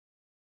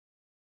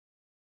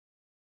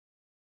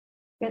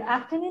Good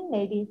afternoon,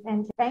 ladies,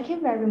 and thank you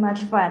very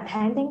much for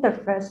attending the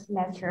first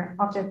lecture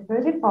of the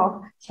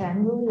 34th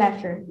General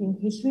Lecture in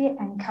History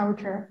and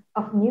Culture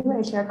of New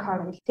Asia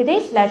College.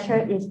 Today's lecture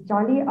is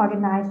jointly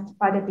organized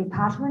by the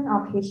Department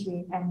of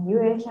History and New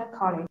Asia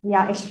College. We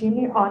are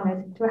extremely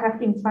honored to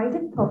have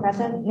invited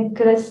Professor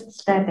Nicholas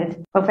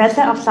Standard,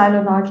 Professor of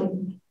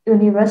Sinology,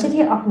 University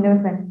of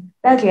Leuven,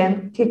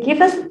 Belgium, to give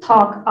us a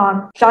talk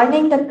on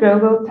joining the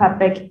global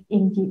public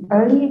in the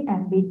early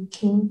and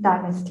mid-Qing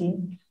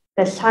dynasty,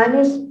 the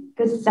Chinese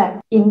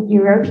Gazette in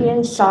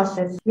European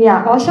sources. We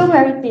are also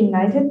very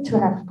delighted to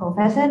have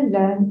Professor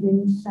Leung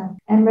Yun Sun,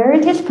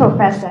 Emeritus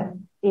Professor,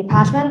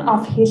 Department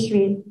of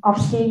History of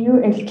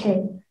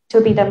CUHK, to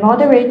be the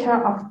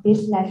moderator of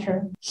this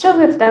lecture. So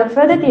without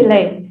further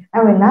delay,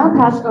 I will now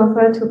pass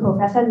over to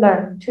Professor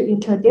Leung to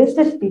introduce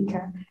the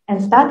speaker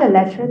and start the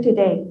lecture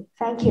today.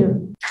 Thank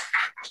you.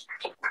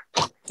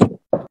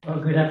 Well,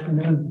 good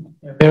afternoon.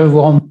 A very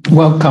warm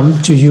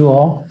welcome to you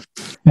all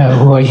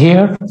who are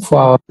here for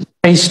our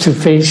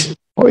face-to-face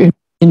or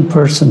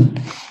in-person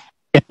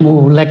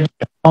lecture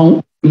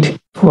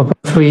for about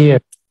 3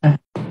 years.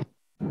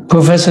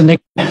 Professor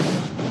Nick,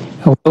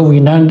 a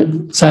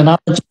well-renowned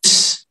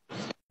sinologist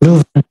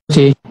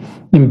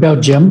in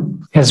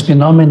Belgium, has been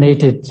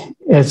nominated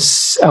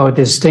as our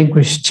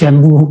distinguished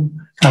Chenwu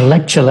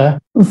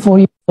lecturer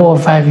 4 or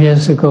 5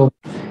 years ago.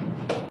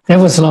 That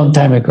was a long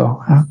time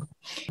ago.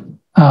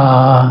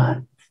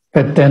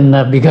 But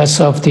then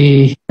because of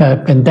the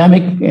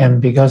pandemic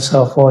and because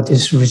of all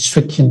this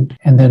restriction,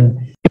 and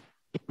then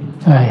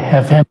I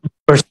have him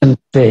person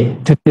today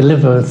to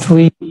deliver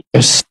 3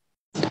 years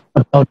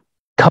about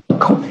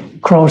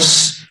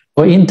cross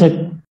or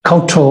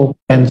intercultural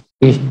and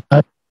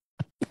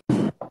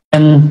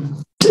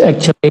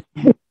actually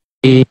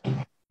the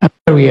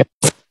area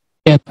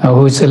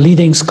who is a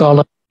leading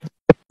scholar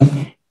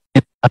in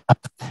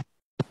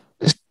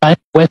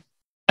West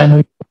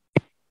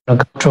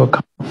cultural.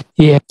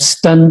 He has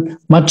done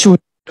much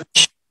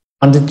research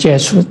on the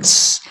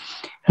Jesuits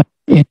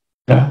in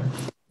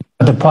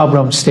the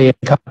problems they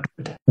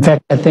encountered. In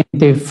fact, I think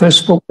the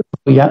first book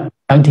of Yang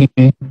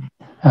Tingyun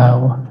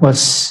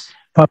was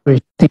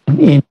published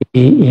in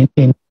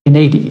the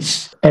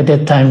 80s. At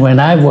that time, when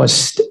I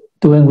was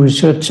doing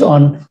research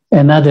on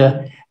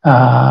another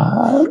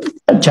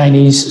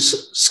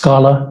Chinese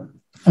scholar,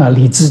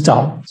 Li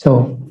Zizao,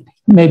 so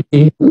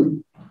maybe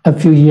a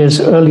few years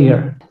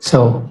earlier.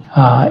 So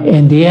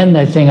in the end,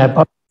 I think I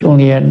published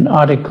only an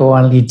article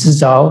on Li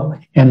Zizao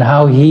and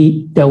how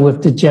he dealt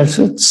with the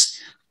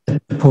Jesuits. The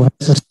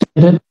professor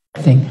stated,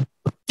 I think,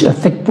 a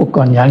thick book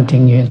on Yang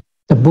Tingyun,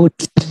 the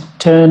Buddhist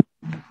turned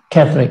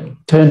Catholic,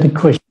 turned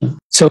Christian.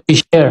 So we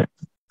share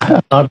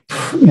a lot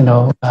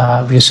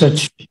of,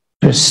 research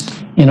interest,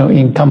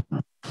 in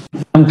common.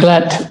 I'm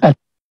glad at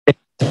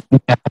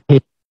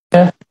here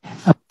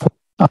for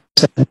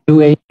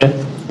New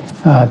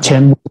Asia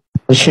Chen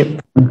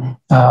ship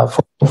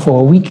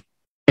for a week,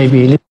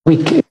 maybe a little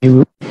week.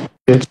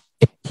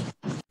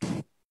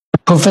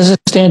 Professor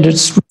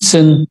Standard's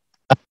recent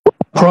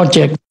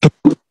project,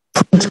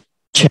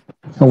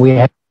 we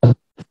have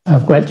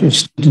graduate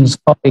students,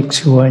 colleagues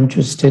who are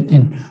interested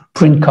in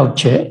print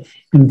culture.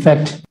 In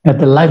fact, at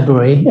the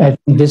library, I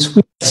think this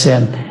week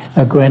sent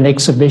a grand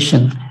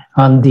exhibition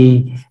on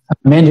the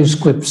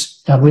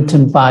manuscripts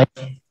written by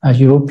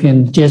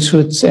European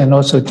Jesuits and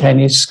also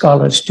Chinese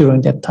scholars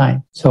during that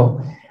time. So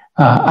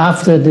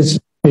after this,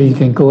 you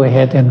can go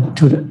ahead and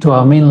to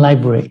our main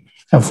library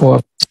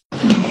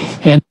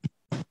and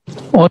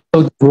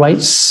also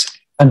rights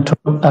and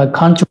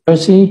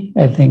controversy.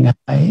 I think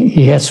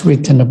he has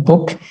written a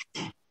book,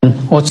 and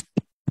also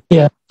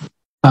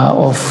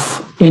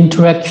of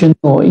interaction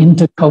or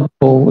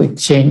intercultural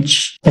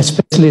exchange,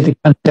 especially the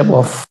concept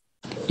of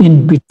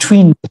in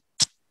between.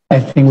 I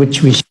think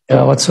which we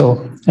share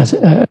also as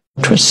an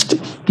interest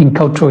in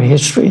cultural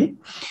history.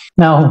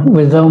 Now,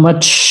 without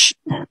much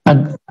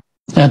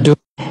ado,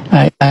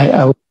 I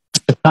will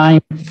give the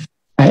time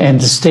and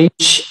the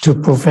stage to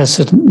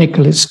Professor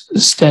Nicholas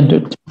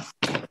Standard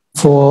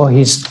for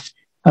his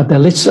the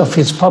list of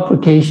his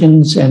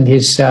publications and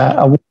his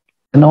awards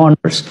and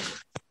honors.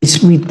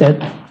 Please read the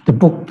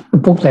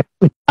booklet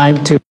with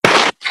time to.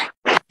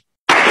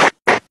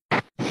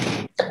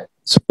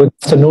 So good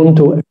afternoon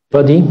to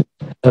everybody.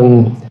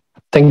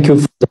 Thank you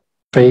for the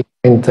very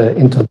kind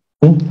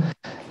introduction.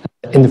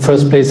 In the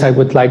first place, I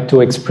would like to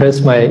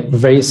express my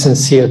very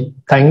sincere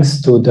thanks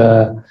to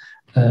the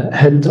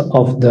head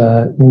of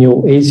the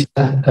New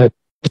Asia,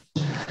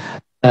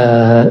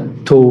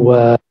 to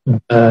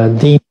the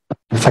Dean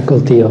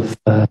Faculty of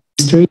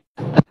History,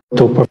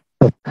 to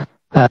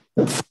Professor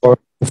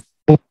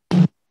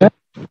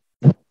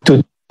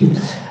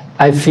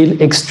I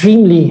feel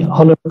extremely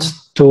honored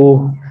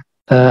to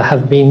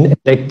have been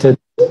elected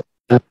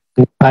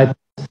by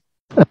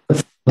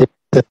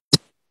the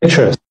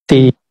lecturers.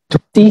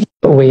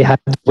 We have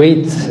to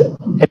wait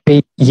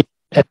every year.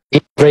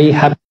 I'm very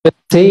happy to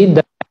say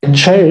that I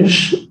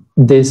cherish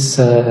this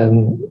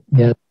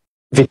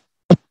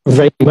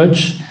very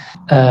much,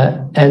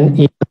 and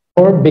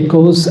or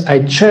because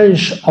I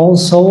cherish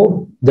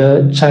also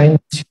the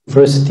Chinese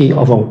University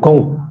of Hong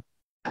Kong.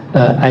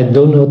 I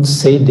do not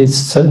say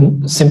this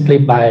simply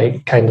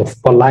by kind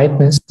of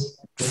politeness.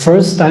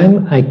 First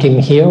time I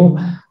came here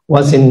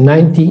was in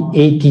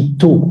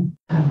 1982.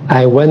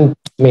 I went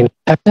to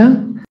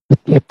China,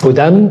 in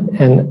Fudan,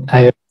 and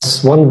I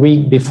was 1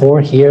 week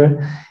before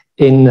here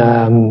in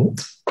Hong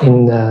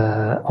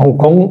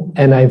Kong,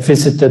 and I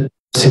visited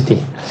the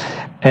city.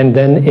 And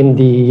then in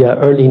the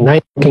early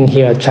 90s, working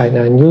here at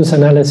China News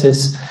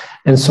Analysis,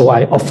 and so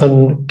I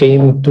often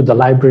came to the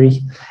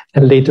library,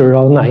 and later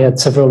on I had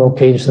several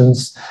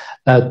occasions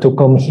to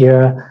come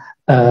here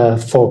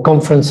for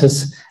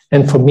conferences.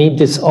 And for me,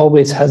 this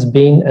always has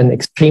been an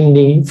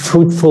extremely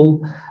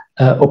fruitful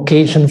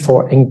occasion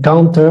for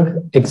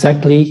encounter,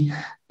 exactly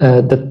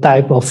the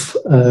type of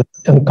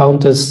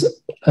encounters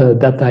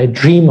that I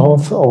dream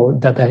of or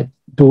that I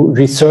do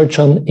research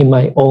on in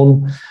my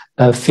own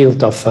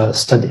field of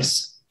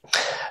studies.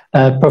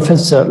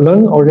 Professor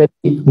Leung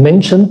already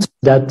mentioned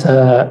that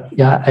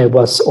I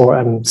was, or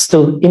I'm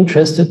still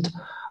interested,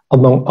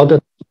 among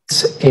other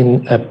things,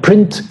 in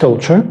print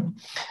culture.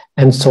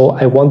 And so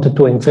I wanted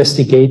to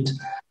investigate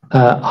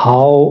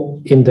how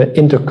in the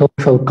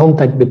intercultural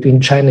contact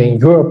between China and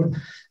Europe,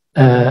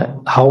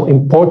 how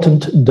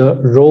important the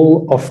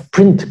role of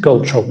print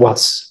culture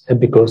was,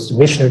 because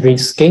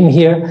missionaries came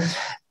here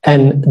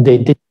and they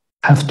didn't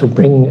have to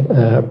bring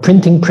a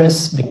printing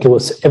press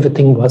because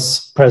everything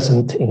was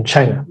present in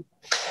China.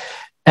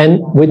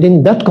 And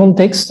within that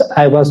context,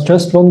 I was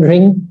just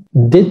wondering,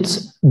 did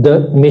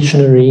the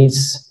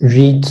missionaries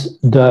read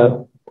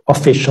the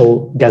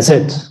official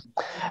gazette?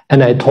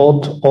 And I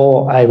thought,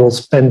 oh, I will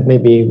spend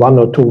maybe 1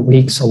 or 2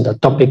 weeks on the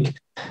topic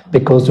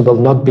because there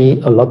will not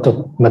be a lot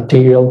of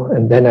material.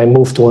 And then I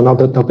moved to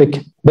another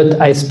topic.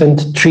 But I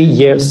spent 3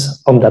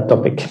 years on that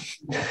topic.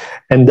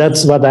 And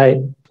that's what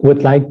I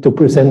would like to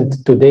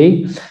present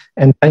today.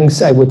 And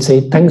thanks, I would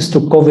say, thanks to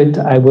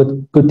COVID, I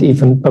could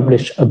even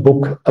publish a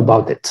book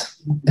about it.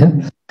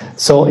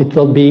 So it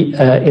will be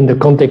in the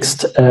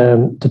context,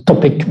 the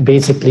topic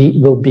basically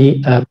will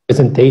be a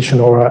presentation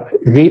or a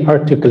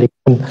re-articulation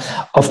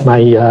of my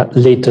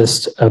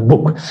latest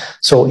book.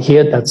 So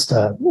here, that's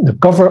the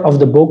cover of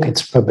the book.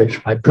 It's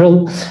published by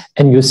Brill,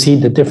 and you see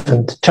the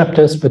different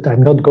chapters, but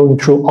I'm not going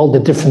through all the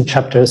different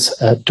chapters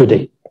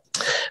today.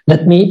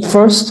 Let me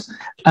first,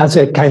 as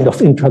a kind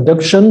of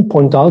introduction,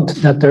 point out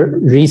that there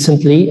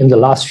recently, in the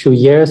last few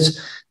years,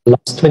 the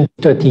last 20,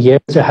 30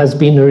 years, there has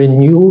been a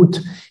renewed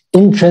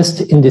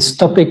interest in this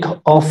topic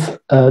of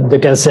the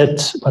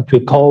Gazette, what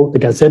we call the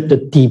Gazette, the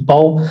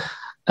Tibao,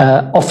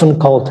 often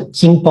called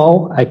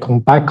Jingbao. I come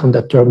back on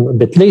that term a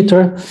bit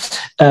later.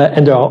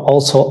 And there are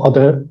also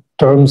other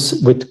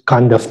terms with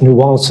kind of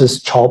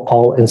nuances,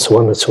 Chaopao, and so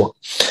on and so on.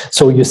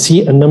 So you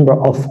see a number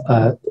of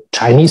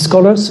Chinese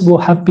scholars who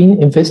have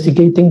been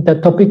investigating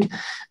that topic,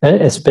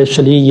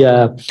 especially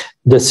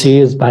the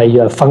series by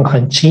Fang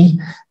Hanqi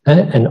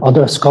and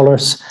other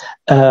scholars,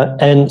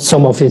 and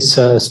some of his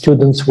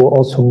students who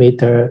also made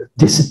their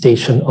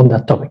dissertation on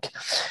that topic.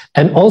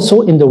 And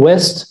also in the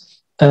West,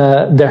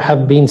 there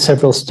have been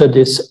several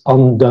studies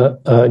on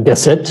the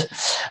Gazette.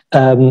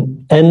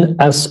 And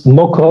as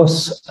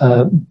Mokros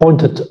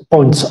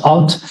points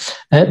out,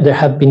 there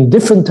have been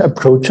different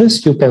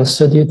approaches. You can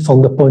study it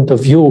from the point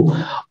of view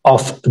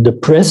of the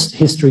press,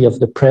 history of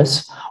the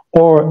press,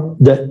 or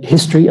the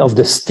history of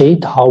the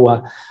state, how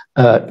a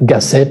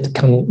Gazette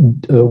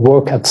can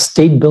work at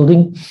state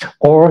building,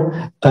 or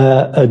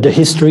the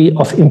history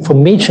of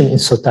information in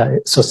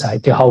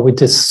society, how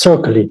it is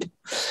circulated.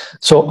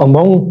 So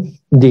among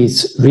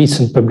these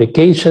recent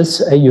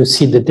publications, you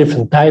see the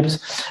different types.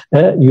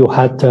 You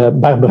had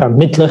Barbara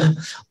Mittler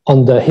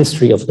on the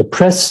history of the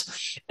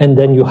press, and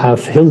then you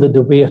have Hilde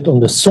de Weert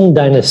on the Song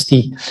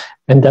Dynasty,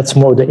 and that's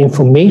more the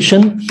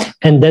information.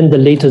 And then the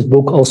latest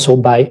book also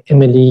by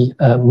Emily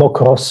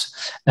Mokros,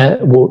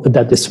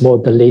 that is more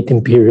the late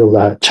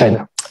imperial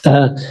China.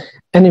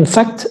 And in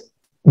fact,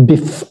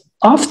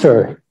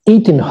 after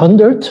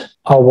 1800,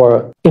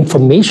 our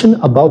information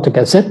about the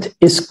Gazette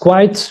is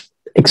quite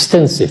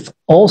extensive,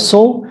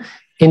 also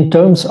in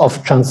terms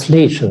of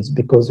translations,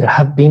 because there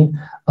have been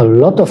a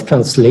lot of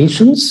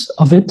translations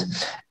of it.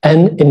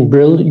 And in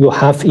Brill, you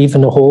have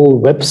even a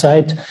whole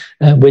website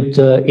with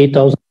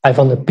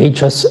 8,500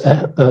 pages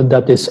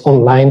that is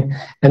online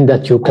and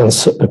that you can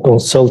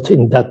consult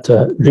in that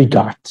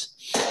regard.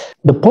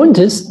 The point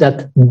is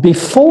that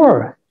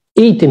before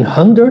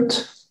 1800,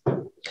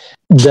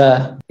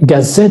 the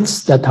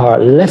gazettes that are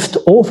left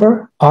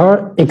over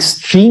are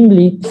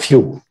extremely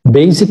few.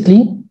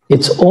 Basically,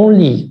 it's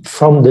only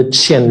from the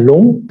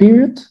Qianlong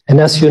period.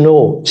 And as you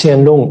know,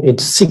 Qianlong,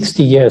 it's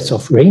 60 years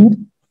of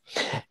reign.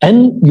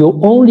 And you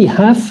only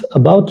have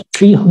about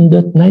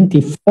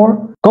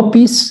 394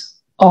 copies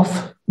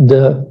of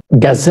the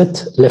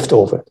Gazette left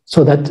over.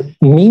 So that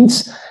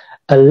means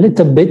a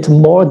little bit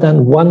more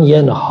than 1.5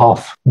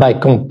 years. By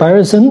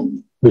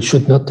comparison, we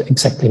should not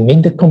exactly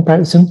make the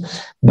comparison,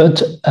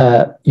 but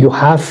you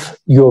have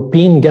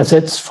European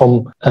gazettes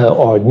from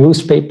or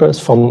newspapers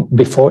from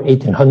before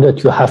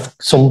 1800. You have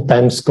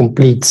sometimes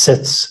complete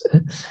sets.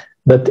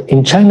 But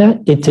in China,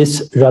 it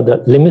is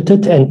rather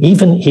limited. And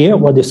even here,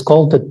 what is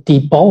called the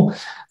Tipao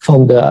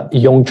from the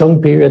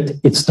Yongzheng period,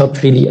 it's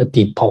not really a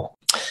Tipao.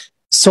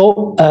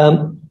 So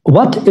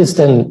what is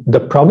then the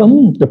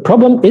problem? The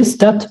problem is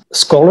that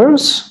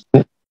scholars,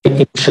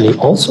 actually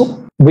also,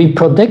 we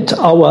project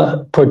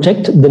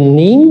the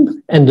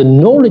name and the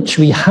knowledge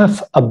we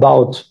have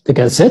about the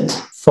Gazette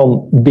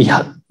from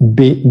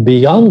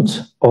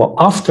beyond or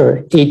after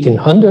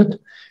 1800.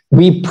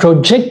 We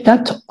project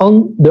that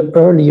on the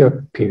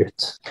earlier period.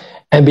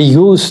 And we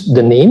use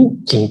the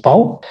name,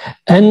 Jingpao,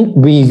 and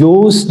we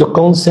use the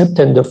concept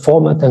and the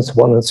format and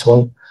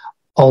so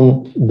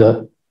on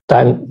the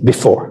time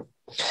before.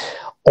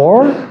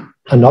 Or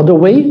another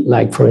way,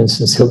 like for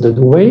instance, Hilde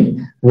Douay,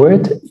 where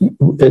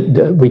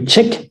we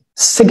check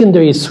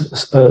secondary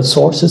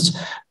sources,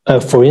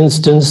 for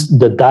instance,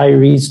 the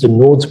diaries, the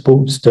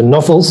notebooks, the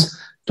novels,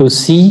 to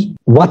see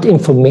what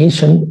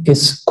information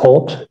is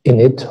caught in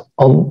it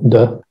on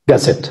the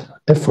Gazette.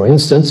 For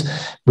instance,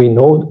 we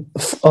know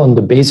on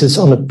the basis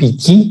on a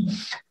PT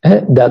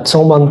that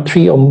someone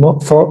 3 or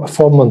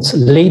 4 months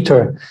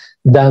later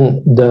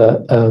than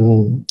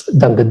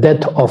the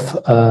death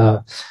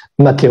of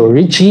Matteo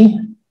Ricci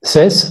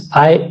says,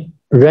 I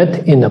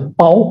read in a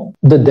Pao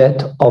the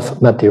death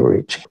of Matteo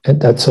Ricci.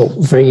 And that's a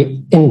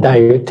very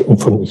indirect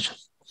information.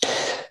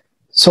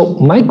 So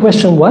my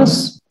question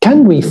was,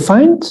 can we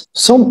find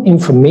some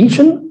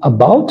information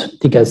about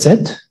the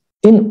Gazette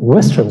in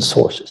Western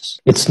sources?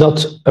 It's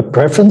not a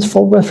preference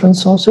for Western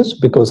sources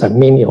because I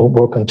mainly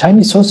work on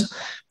Chinese sources,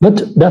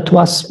 but that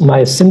was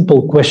my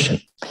simple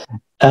question.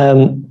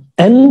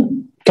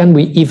 And can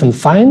we even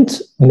find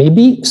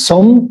maybe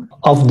some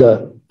of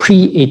the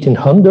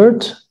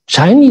pre-1800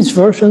 Chinese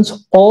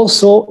versions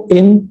also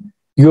in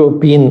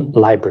European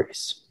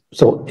libraries?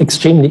 So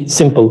extremely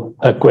simple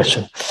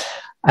question.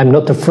 I'm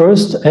not the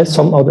first, as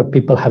some other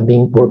people have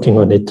been working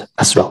on it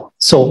as well.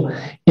 So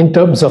in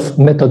terms of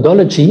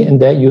methodology,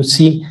 and there you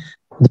see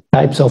the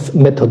types of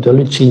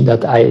methodology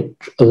that I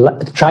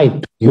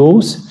tried to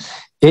use,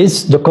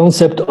 is the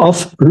concept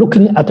of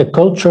looking at a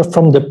culture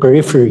from the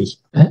periphery.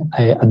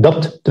 I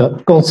adopt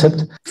the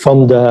concept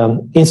from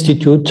the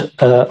Institute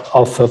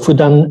of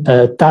Fudan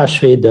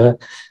Daxue, the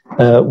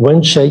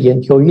Wenshe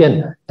Yanqiu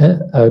Yuan.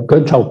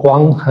 Ge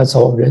Zhaoguang has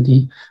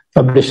already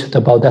published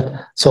about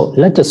that. So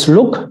let us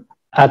look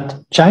at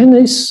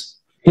Chinese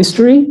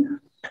history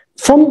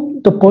from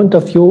the point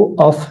of view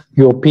of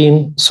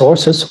European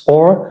sources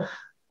or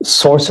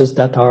sources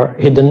that are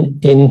hidden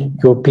in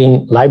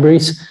European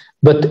libraries.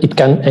 But it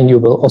can, and you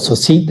will also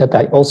see that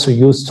I also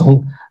used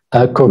some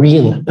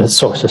Korean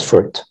sources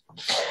for it.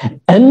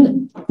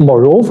 And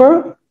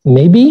moreover,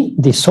 maybe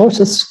these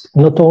sources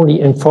not only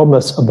inform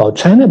us about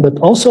China, but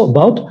also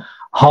about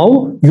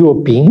how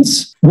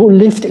Europeans who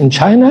lived in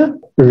China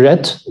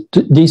read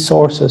these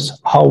sources,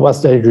 how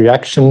was their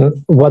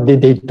reaction, what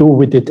did they do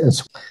with it, and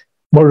so on.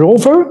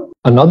 Moreover,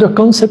 another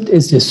concept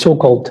is this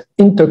so-called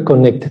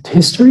interconnected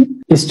history,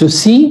 is to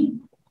see,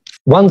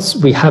 once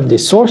we have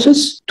these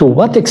sources, to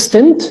what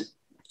extent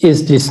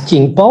is this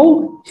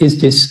Jingpao,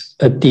 is this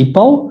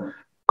Tipao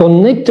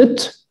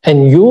connected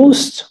and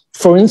used,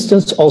 for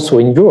instance, also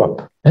in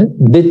Europe?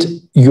 Did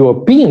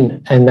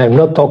European, and I'm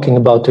not talking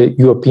about the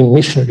European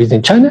missionaries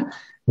in China,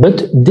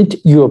 but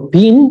did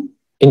European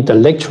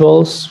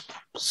intellectuals,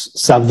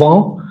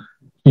 savants,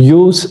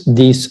 use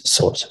these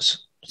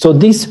sources? So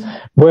these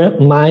were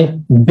my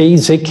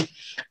basic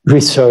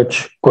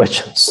research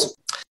questions.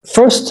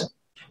 First,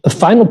 a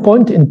final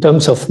point in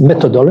terms of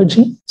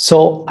methodology.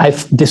 So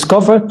I've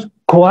discovered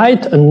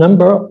quite a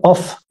number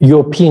of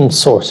European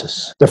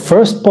sources. The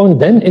first point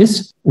then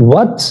is,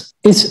 what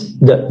is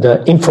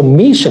the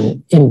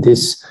information in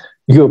these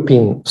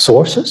European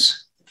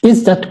sources?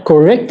 Is that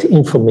correct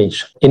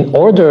information? In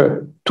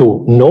order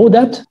to know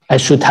that, I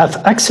should have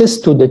access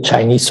to the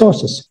Chinese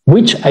sources,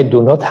 which I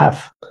do not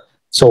have.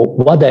 So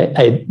what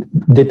I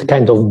did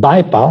kind of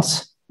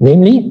bypass,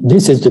 namely,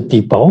 this is the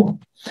Tipao,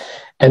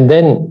 and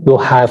then you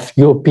have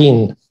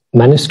European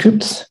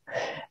manuscripts,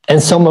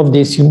 and some of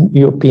these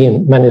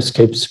European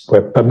manuscripts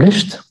were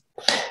published.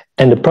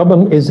 And the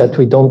problem is that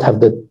we don't have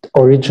the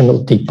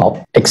original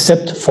Tipao,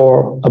 except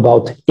for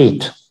about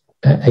 8.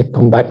 I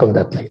come back on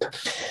that later.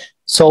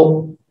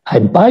 So I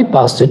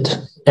bypassed it,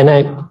 and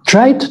I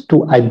tried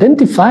to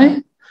identify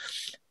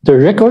the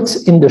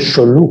records in the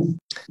Sholu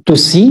to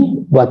see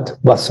what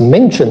was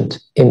mentioned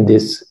in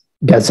this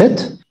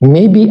Gazette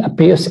maybe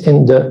appears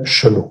in the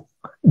Sholu.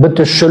 But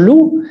the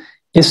Sholu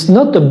is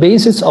not the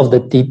basis of the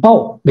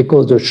Tipao,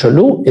 because the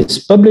Sholu is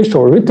published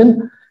or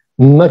written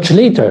much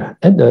later.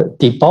 And the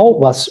Tipao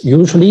was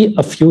usually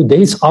a few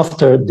days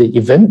after the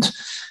event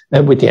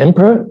with the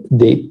emperor.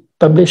 They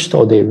published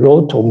or they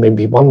wrote, or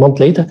maybe 1 month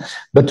later,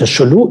 but the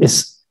Sholu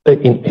is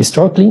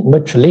historically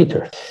much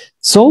later.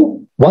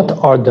 So what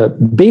are the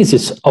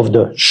basis of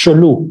the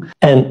Shelu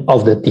and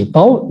of the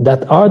Tipao?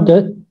 That are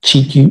the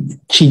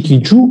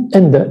Qitiju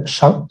and the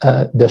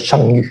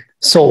Shangyu.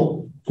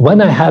 So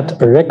when I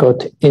had a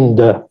record in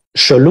the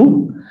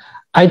Shelu,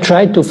 I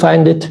tried to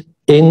find it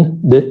in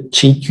the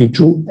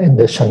Qitiju and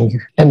the Shangyu.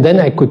 And then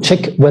I could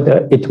check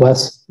whether it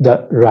was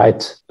the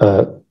right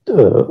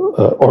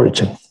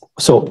origin.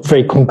 So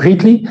very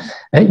concretely,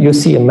 you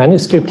see a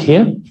manuscript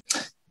here,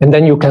 and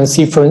then you can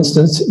see, for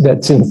instance,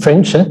 that's in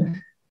French,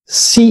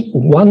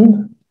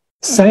 C1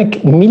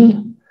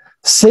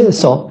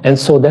 5600. And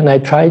so then I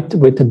tried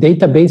with the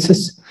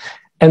databases,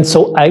 and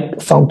so I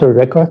found a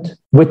record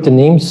with the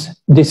names.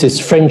 This is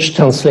French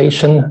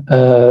translation,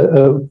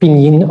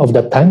 pinyin of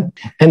that time.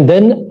 And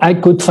then I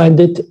could find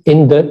it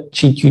in the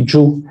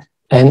Qitiju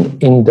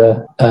and in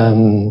the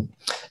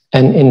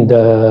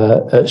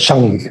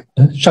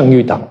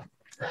Shangyu Dang.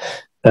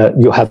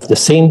 You have the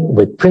same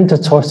with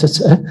printed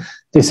sources.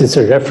 This is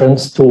a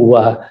reference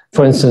to,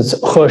 for instance,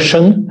 He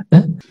Sheng,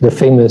 the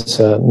famous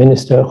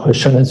minister He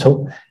Sheng, and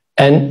so,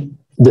 and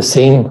the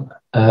same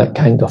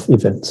kind of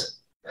events.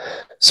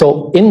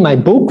 So in my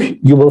book,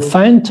 you will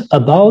find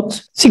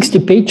about 60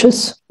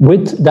 pages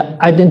with the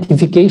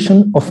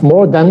identification of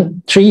more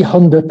than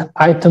 300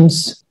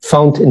 items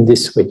found in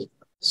this way.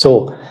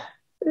 So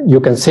you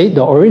can say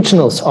the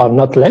originals are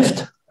not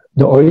left.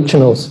 The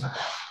originals,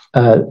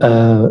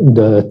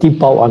 the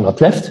Tipao are not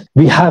left.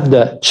 We have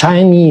the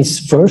Chinese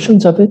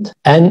versions of it,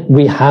 and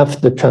we have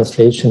the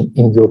translation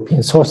in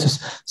European sources,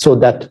 so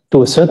that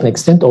to a certain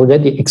extent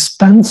already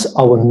expands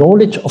our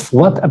knowledge of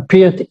what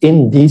appeared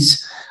in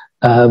these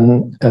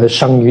in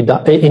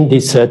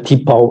this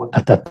Tipao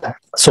at that time.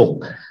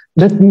 So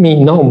let me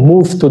now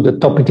move to the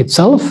topic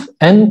itself,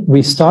 and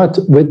we start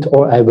with,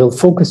 or I will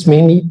focus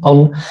mainly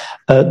on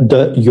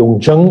the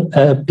Yongzheng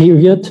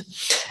period,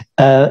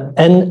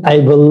 and I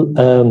will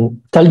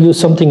tell you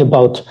something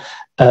about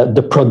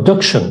the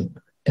production,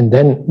 and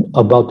then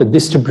about the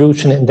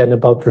distribution, and then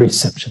about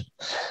reception.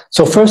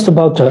 So first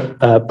about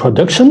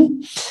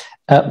production.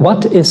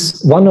 What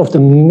is one of the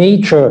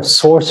major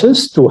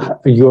sources to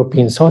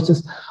European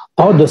sources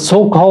are the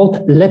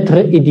so-called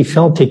lettres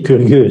édifiantes et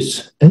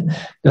curieuses.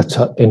 That's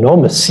an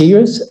enormous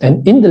series.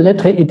 And in the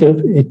lettres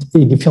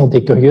édifiantes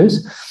et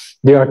curieuses,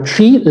 there are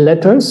 3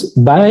 letters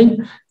by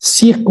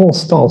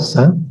Circonstance,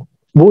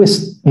 who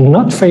is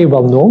not very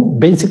well known.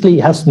 Basically, he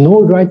has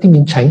no writing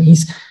in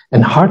Chinese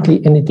and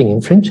hardly anything in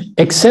French,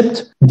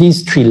 except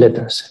these 3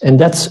 letters. And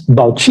that's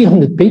about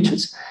 300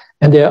 pages.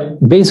 And they are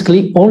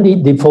basically only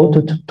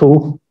devoted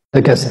to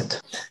the Gazette.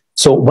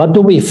 So what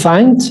do we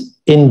find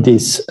in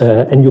this?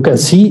 And you can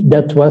see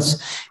that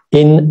was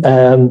in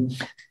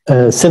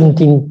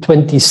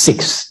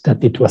 1726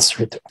 that it was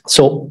written.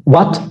 So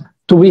what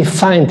do we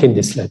find in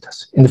these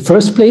letters? In the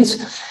first place,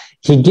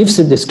 he gives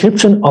a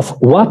description of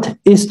what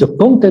is the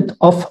content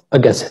of a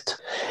Gazette.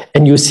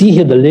 And you see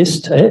here the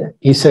list.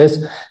 He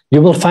says,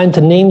 you will find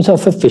the names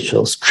of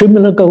officials,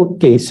 criminal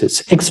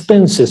cases,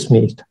 expenses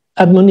made,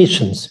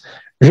 admonitions,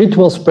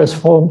 rituals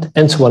performed,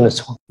 and so on and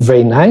so on.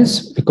 Very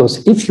nice,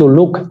 because if you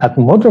look at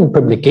modern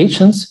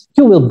publications,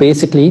 you will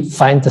basically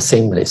find the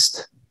same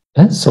list.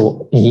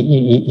 So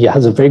he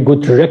has a very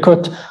good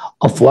record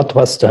of what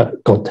was the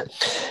content.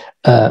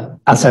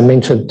 As I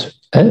mentioned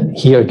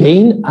here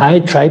again,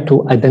 I try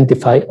to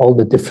identify all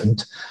the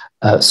different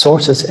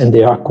sources, and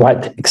they are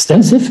quite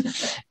extensive.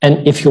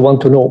 And if you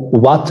want to know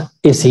what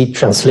is he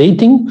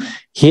translating,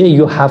 here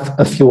you have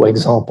a few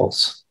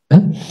examples.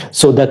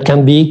 So that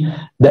can be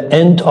the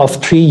end of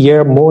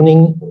 3-year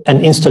mourning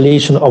and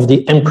installation of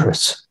the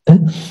empress,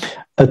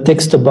 a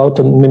text about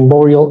a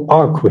memorial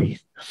archway,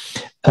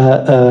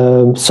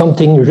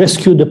 something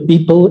rescue the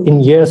people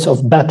in years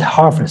of bad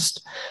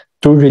harvest,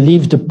 to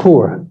relieve the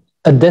poor,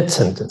 a death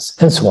sentence,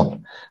 and so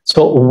on.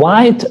 So a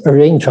wide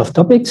range of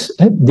topics.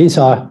 These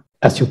are,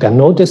 as you can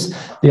notice,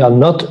 they are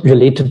not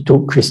related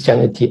to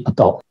Christianity at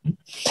all.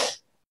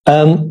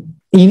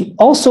 He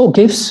also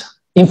gives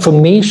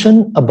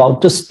information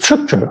about the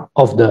structure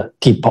of the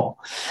Tipao.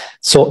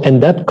 So,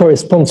 and that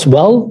corresponds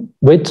well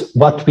with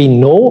what we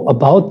know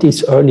about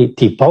these early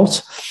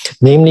Tipaos.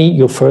 Namely,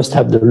 you first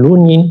have the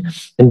Lunyin,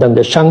 and then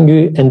the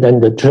Shangyu, and then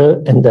the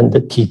Zhe, and then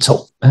the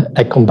Tizhou.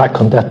 I come back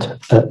on that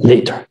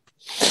later.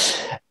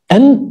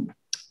 And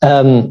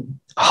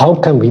how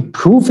can we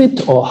prove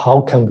it, or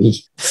how can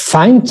we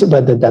find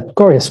whether that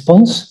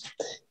corresponds?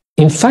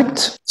 In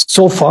fact,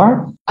 so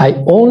far,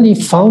 I only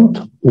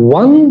found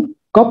one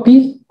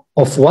copy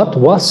of what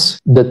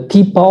was the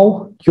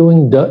Tipao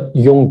during the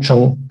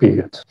Yongzheng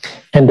period.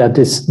 And that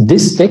is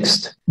this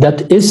text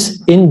that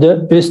is in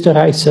the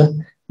Österreichische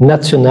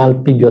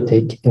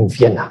Nationalbibliothek in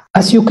Vienna.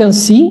 As you can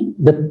see,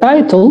 the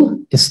title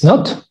is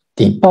not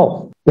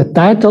Tipao. The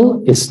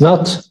title is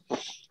not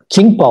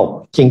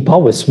Qingpao.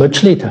 Qingpao is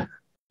much later.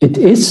 It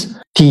is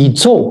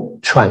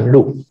Tizhou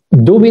Chuanlu.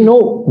 Do we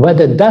know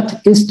whether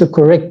that is the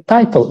correct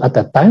title at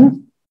that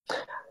time?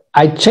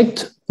 I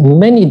checked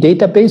many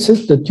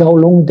databases, the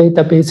Jiaolong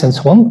database and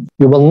so on.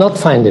 You will not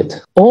find it.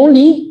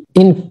 Only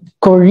in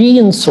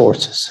Korean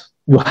sources.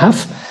 You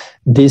have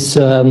this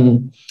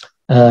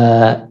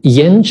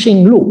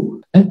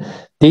Yenqinglu.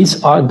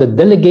 These are the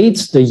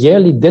delegates, the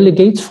yearly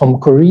delegates from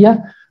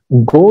Korea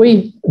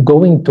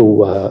going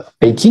to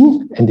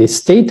Beijing, and they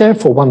stay there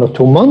for 1 or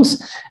 2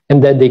 months,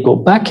 and then they go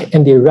back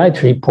and they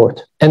write a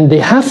report. And they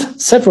have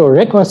several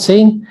records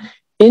saying,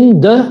 in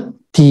the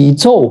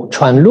Tizhou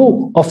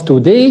Chuanlu of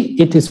today,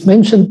 it is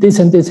mentioned this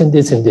and this and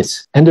this and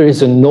this. And there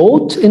is a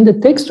note in the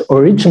text,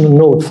 original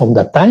note from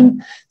that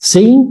time,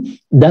 saying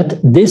that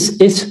this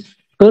is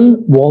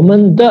跟我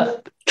们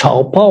的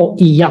草报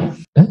一样,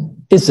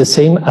 it's the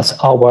same as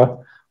our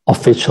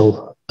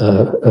official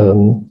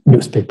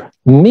newspaper.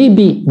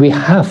 Maybe we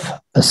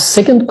have a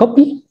second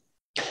copy,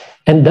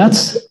 and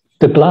that's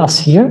the glass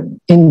here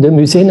in the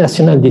Musée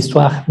National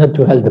d'Histoire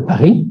Naturelle de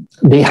Paris.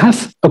 They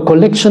have a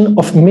collection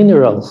of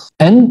minerals,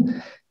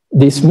 and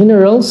these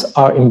minerals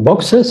are in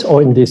boxes,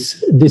 or in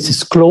this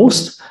is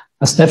closed,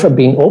 has never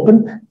been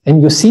opened,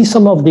 and you see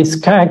some of these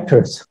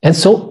characters. And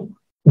so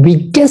we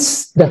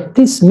guess that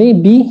this may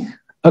be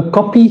a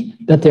copy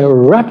that they are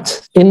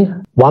wrapped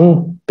in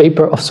one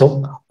paper or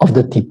so of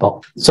the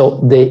Tipao. So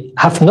they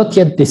have not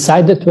yet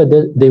decided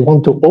whether they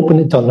want to open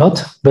it or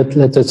not, but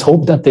let us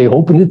hope that they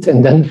open it,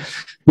 and then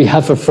we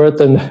have a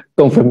further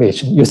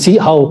confirmation. You see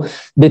how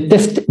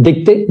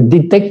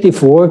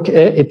detective work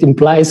it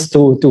implies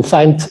to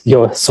find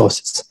your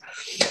sources.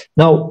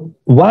 Now,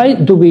 why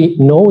do we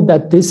know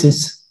that this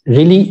is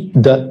really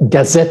the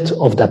Gazette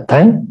of that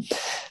time?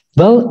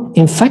 Well,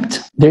 in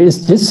fact, there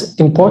is this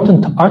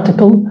important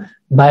article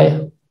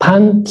by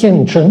Pan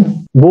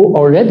Tianzhen, who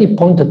already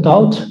pointed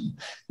out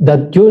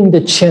that during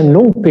the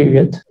Qianlong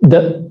period,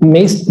 the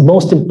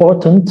most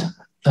important,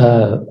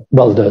 the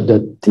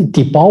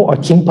Tipao or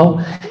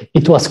Qingpao,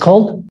 it was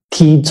called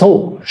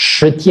Tizhou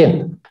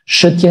Shitian.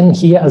 Shitian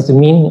here has the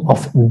meaning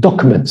of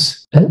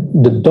documents.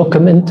 The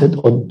documented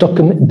or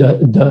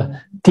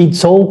the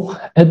Tizhou,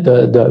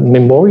 the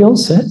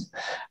memorials,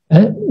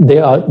 they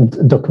are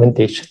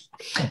documentation.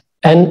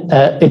 And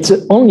it's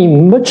only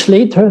much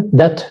later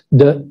that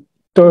the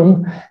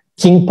term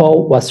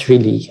Qingpao was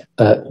really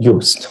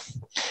used.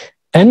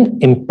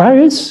 And in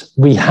Paris,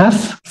 we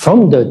have,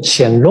 from the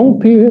Qianlong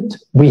period,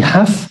 we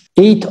have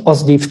 8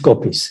 Osdiv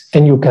copies.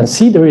 And you can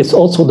see there is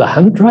also the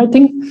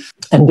handwriting,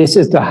 and this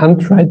is the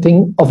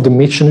handwriting of the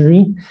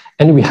missionary,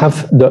 and we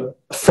have the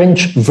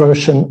French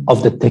version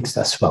of the text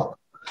as well.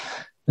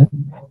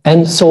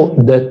 And so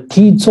the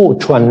Tizhou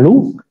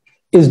Chuanlu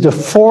is the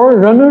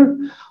forerunner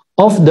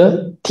of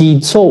the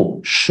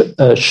Tizhou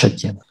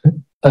Shitian.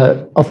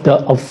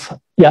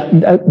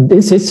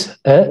 This is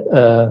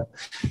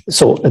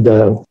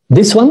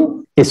this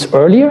one is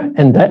earlier,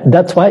 and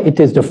that's why it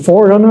is the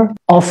forerunner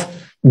of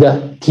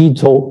the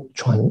Tizhou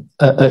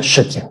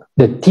Shitian.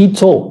 The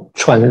Tizhou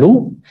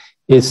Chuanlu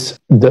is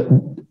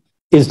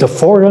the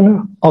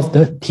forerunner of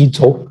the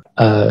Tizhou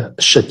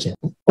Shitian.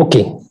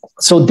 Okay,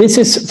 so this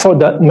is for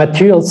the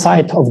material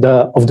side of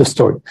the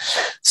story.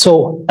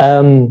 So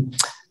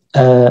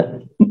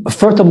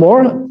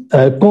furthermore,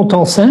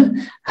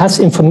 Contensin has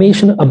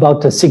information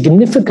about the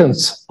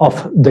significance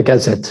of the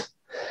Gazette.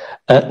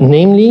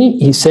 Namely,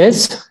 he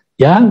says,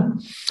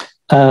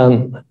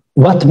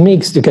 what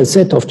makes the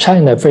Gazette of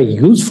China very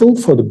useful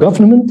for the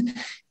government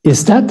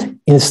is that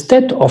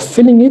instead of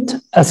filling it,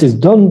 as is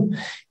done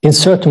in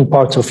certain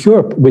parts of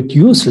Europe, with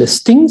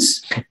useless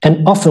things,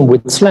 and often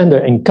with slander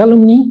and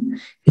calumny,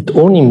 it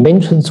only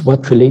mentions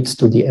what relates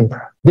to the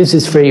emperor. This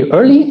is very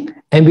early,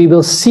 and we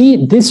will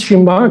see this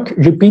remark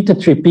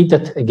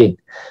repeated again.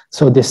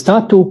 So they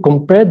start to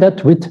compare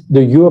that with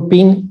the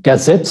European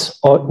gazettes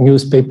or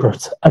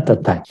newspapers at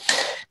that time.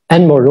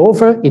 And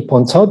moreover, he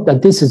points out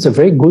that this is a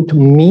very good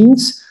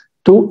means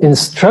to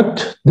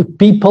instruct the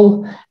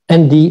people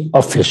and the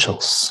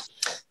officials.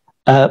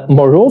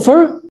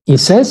 Moreover, he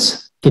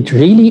says, it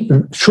really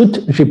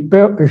should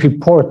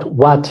report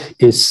what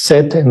is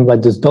said and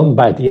what is done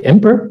by the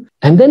emperor.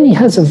 And then he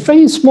has a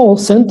very small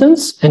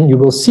sentence, and you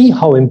will see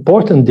how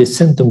important this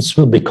sentence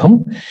will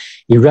become.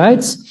 He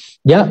writes,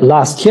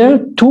 last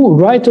year, 2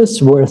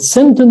 writers were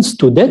sentenced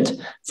to death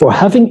for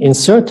having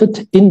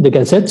inserted in the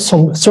Gazette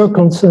some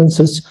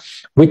circumstances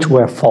which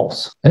were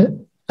false.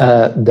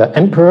 The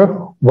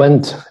emperor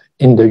went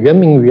in the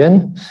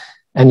Yuan,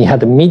 and he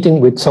had a meeting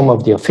with some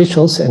of the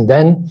officials, and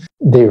then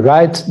they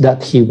write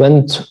that he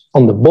went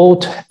on the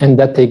boat and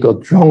that they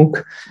got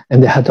drunk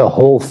and they had a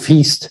whole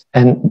feast,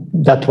 and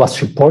that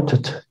was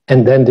reported.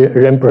 And then the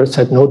emperor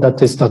said, no,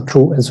 that is not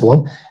true, and so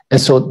on.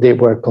 And so they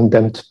were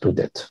condemned to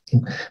death.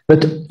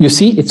 But you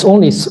see, it's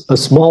only a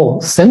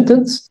small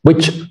sentence,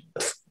 which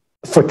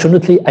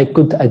fortunately I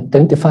could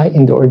identify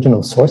in the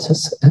original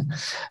sources,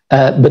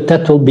 but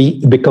that will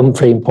become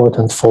very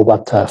important for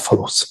what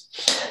follows.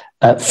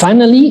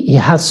 Finally, he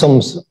has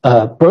some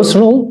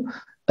personal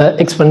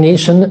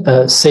explanation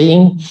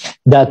saying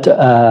that,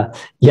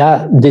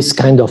 this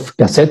kind of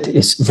gazette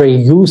is very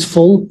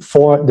useful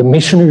for the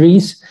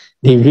missionaries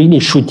they really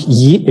should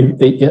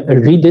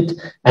read it.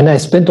 And I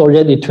spent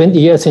already 20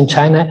 years in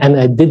China, and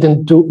I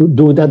didn't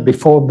do that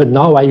before, but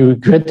now I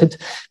regret it,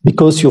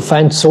 because you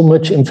find so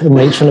much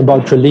information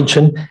about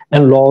religion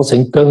and laws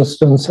and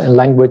customs and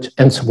language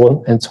and so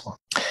on and so on.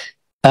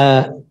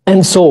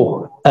 And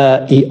so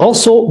he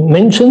also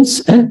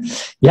mentions,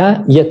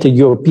 yet the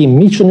European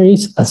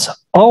missionaries has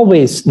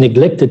always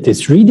neglected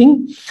this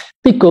reading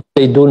because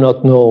they do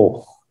not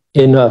know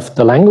enough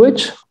the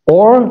language,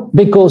 or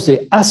because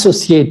they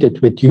associate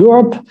it with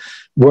Europe,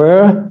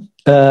 where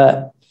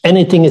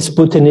anything is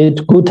put in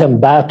it, good and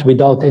bad,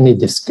 without any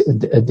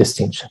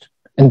distinction.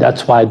 And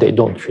that's why they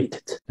don't read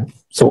it.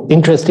 So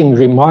interesting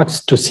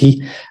remarks to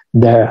see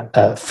their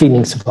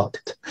feelings about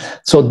it.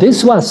 So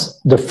this was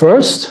the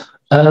first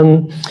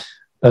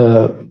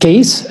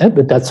case,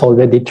 but that's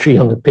already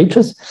 300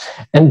 pages.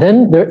 And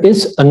then there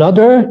is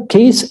another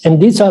case, and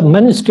these are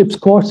manuscript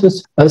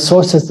sources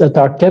that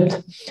are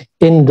kept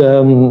in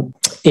the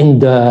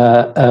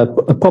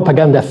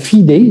Propaganda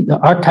Fide, the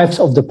archives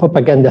of the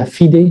Propaganda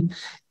Fide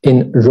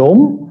in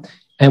Rome.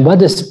 And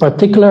what is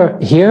particular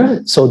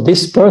here, so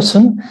this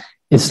person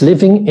is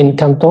living in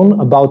Canton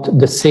about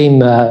the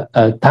same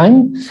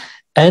time,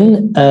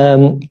 and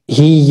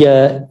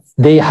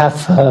they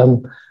have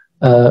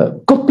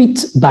copied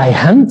by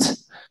hand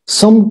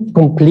some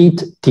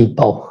complete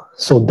Tipao.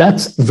 So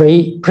that's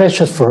very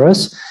precious for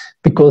us,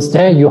 because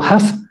there you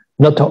have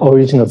not the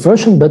original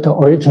version, but the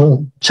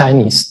original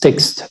Chinese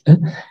text,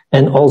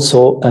 and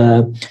also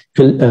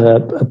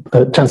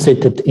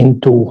translated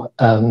into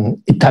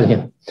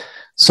Italian.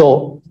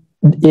 So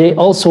they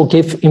also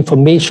give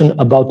information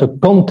about the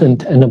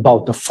content and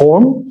about the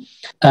form.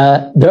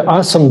 There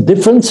are some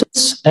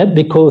differences,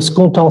 because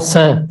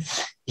Contensin,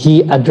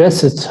 he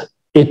addresses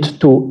it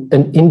to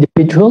an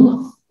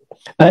individual.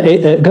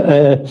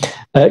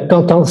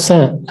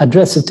 Contensin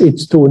addresses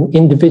it to an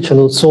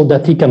individual so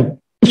that he can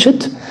publish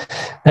it,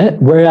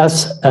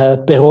 whereas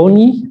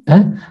Peroni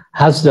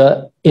has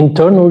the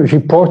internal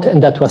report,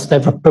 and that was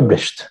never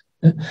published.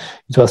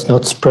 It was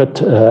not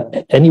spread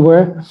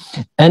anywhere,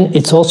 and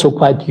it's also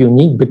quite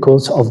unique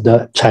because of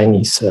the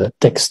Chinese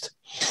text.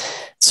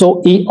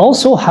 So he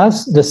also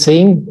has the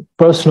same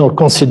personal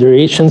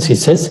considerations. He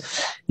says,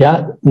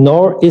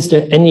 nor is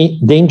there any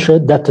danger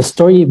that the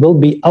story will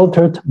be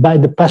altered by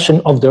the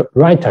passion of the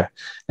writer.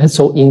 And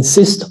so he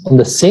insists on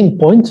the same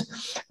point.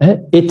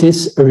 It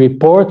is a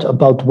report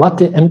about what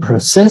the emperor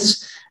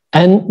says,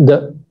 and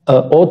the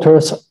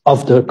authors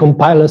of the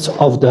compilers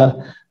of the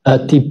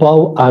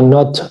Tipao are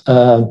not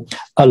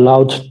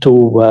allowed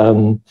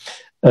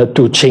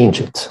to change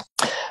it.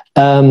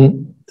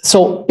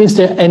 So is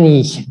there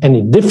any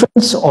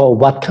difference, or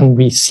what can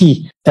we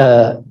see?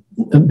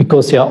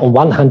 Because on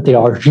one hand, they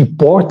are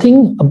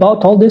reporting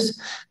about all this,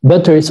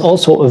 but there is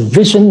also a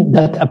vision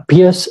that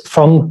appears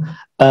from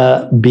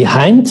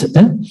behind.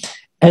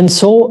 And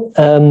so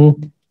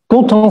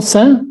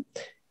Contensin,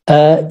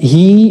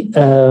 he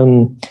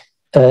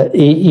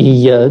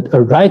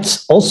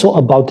writes also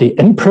about the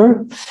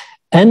emperor,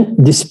 and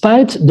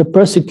despite the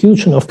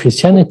persecution of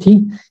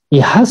Christianity, he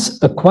has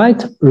a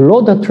quite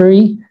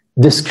laudatory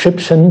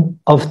description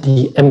of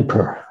the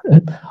emperor,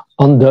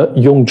 on the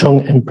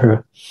Yongzheng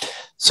emperor.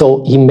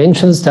 So he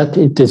mentions that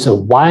it is a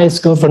wise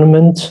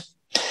government,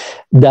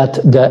 that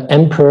the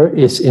emperor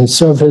is in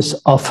service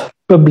of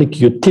public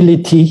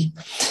utility,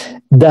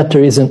 that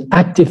there is an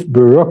active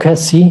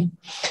bureaucracy,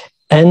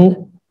 and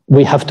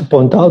we have to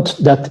point out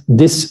that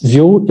this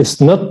view is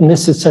not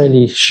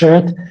necessarily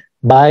shared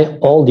by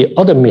all the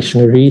other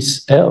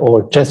missionaries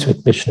or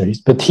Jesuit missionaries,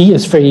 but he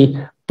is very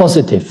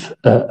positive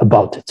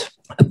about it.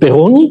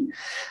 Peroni,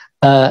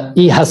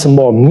 he has a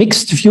more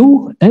mixed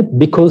view,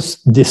 because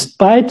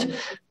despite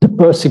the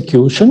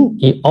persecution,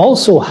 he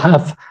also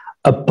has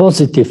a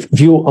positive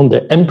view on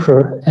the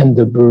emperor and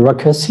the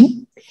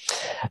bureaucracy.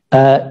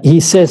 He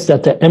says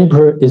that the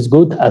emperor is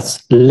good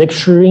as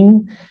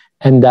lecturing,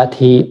 and that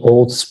he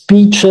holds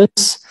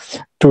speeches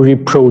to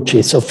reproach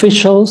his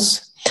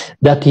officials,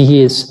 that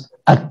he is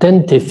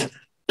attentive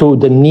to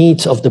the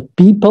needs of the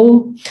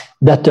people,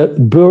 that the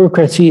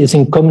bureaucracy is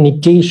in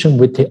communication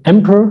with the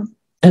emperor,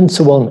 and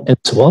so on and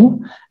so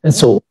on. And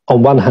so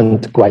on one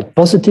hand, quite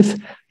positive,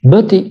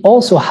 but he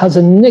also has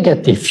a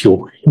negative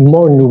view,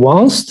 more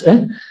nuanced.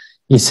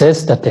 He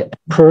says that the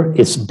emperor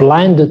is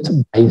blinded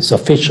by his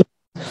officials,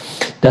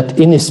 that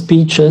in his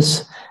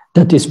speeches,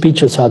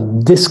 are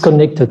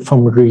disconnected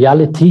from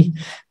reality,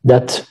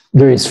 that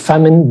there is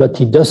famine, but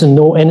he doesn't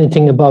know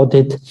anything about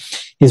it.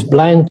 His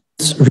blindness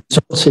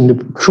results in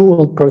the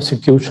cruel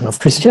persecution of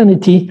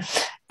Christianity,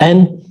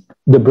 and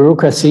the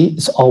bureaucracy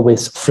is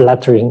always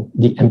flattering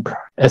the emperor.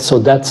 And so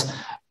that's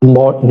a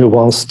more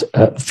nuanced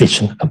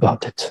vision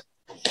about it.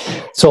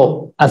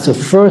 So as a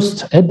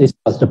first, this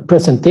was the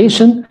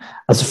presentation,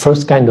 as a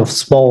first kind of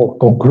small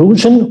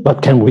conclusion,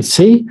 what can we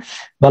say?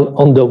 Well,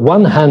 on the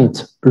one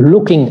hand,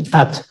 looking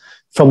at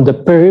from the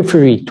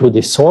periphery to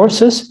the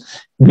sources,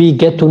 we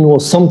get to know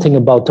something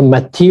about the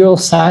material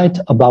side,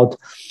 about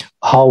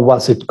how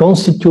was it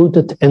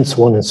constituted, and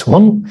so on and so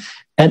on.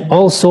 And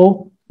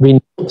also, we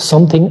know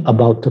something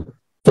about the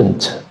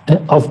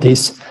of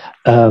these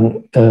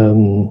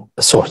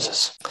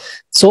sources.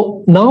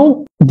 So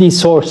now these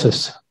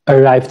sources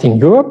arrived in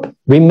Europe.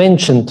 We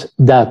mentioned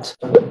that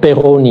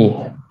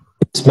Peroni,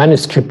 its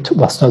manuscript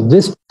was not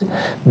this,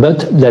 but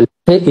the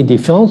Lettres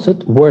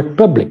édifiantes were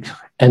public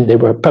and they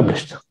were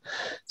published.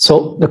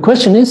 So the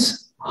question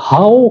is,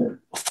 how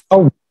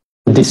far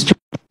distribute?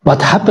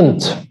 What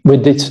happened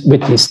with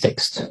this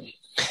text?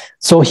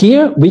 So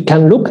here we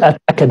can look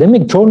at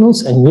academic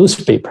journals and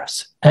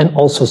newspapers and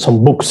also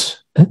some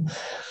books.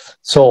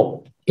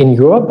 So in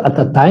Europe at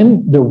that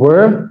time, there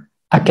were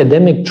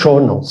academic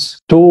journals.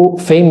 Two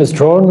famous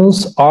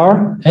journals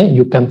are,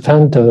 you can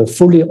find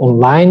fully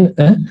online,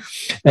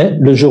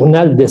 Le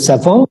Journal des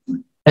Savants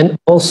and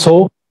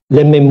also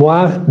Les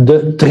Mémoires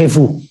de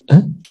Trévoux.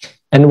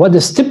 And what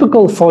is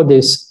typical for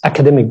these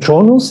academic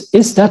journals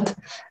is that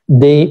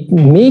they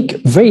make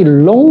very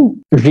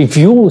long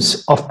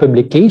reviews of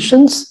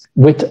publications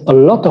with a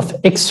lot of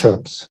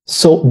excerpts.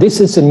 So this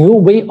is a new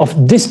way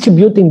of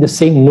distributing the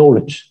same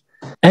knowledge.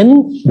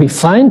 And we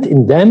find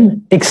in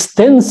them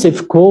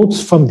extensive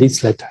quotes from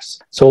these letters.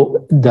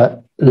 So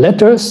the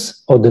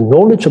letters or the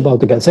knowledge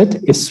about the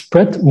Gazette is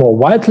spread more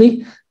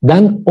widely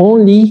than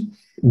only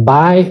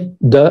by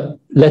the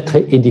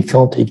Lettres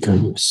édifiantes et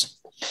curieuses.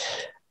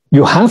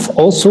 You have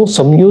also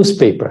some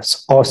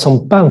newspapers or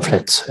some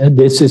pamphlets.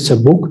 This is a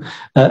book,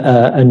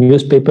 a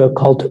newspaper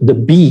called The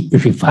Bee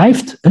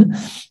Revived.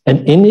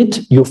 And in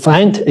it, you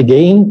find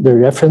again the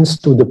reference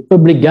to the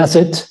Public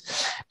Gazette.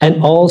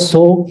 And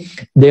also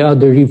they are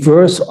the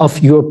reverse of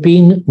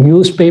European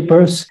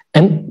newspapers.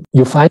 And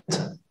you find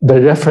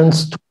the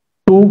reference to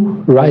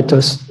two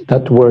writers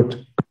that were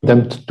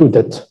condemned to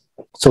death.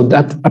 So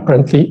that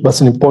apparently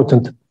was an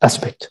important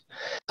aspect.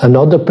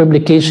 Another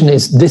publication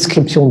is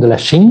Description de la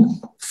Chine,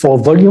 4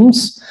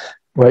 volumes,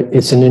 where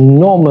it's an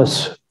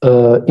enormous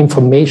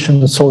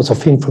source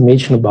of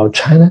information about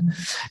China.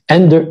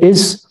 And there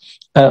is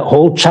a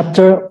whole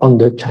chapter on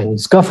the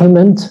Chinese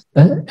government.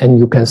 And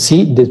you can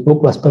see this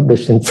book was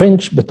published in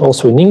French, but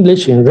also in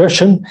English, in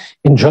Russian,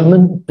 in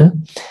German.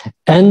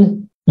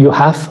 And you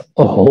have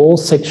a whole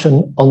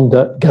section on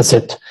the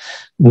Gazette.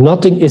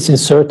 Nothing is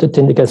inserted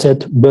in the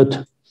Gazette,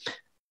 but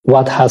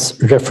what has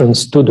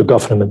reference to the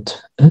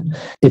government.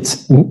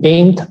 It's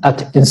aimed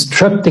at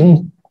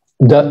instructing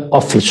the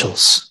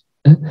officials.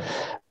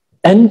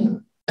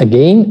 And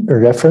again, a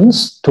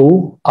reference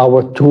to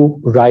our 2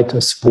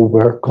 writers who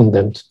were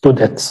condemned to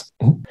death.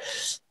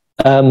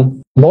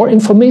 More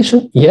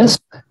information? Yes.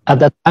 At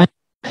that time,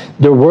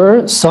 there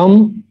were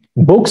some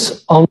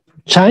books on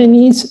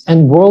Chinese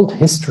and world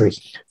history.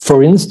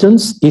 For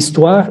instance,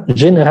 Histoire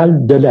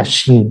générale de la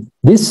Chine.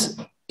 This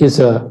is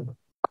a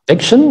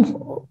collection.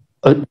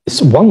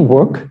 It's one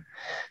work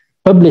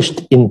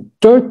published in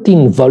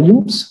 13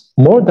 volumes,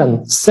 more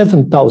than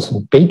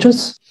 7,000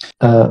 pages.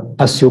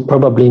 As you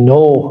probably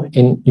know,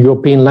 in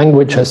European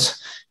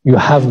languages, you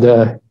have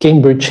the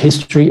Cambridge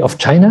History of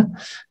China,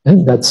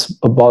 and that's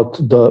about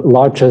the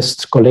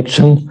largest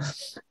collection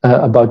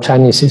about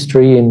Chinese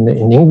history in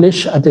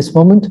English at this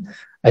moment.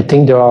 I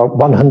think there are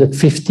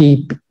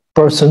 150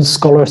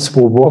 scholars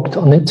who worked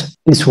on it.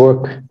 This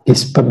work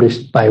is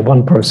published by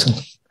one person.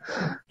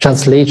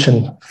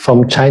 Translation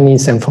from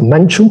Chinese and from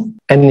Manchu.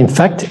 And in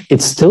fact,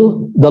 it's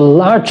still the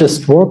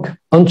largest work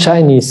on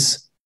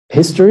Chinese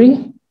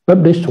history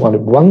published by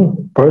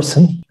one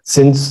person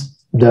since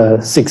the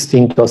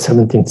 16th or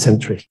 17th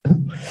century.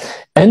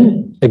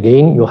 And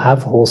again, you have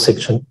a whole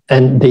section.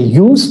 And they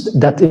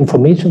used that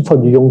information for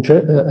the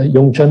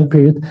Yongzheng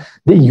period.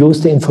 They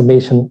used the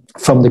information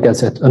from the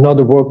Gazette.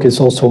 Another work is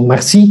also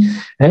Marcy,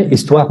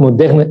 Histoire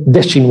moderne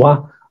des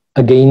Chinois,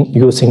 again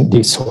using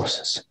these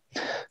sources.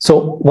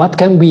 So what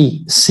can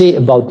we say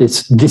about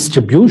this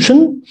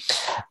distribution?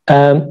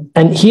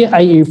 And here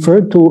I refer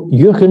to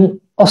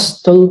Jürgen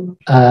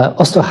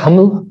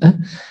Osterhammel,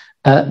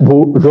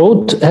 who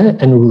wrote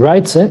and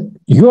writes,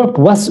 Europe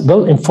was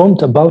well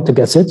informed about the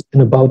Gazette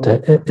and about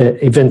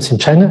events in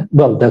China.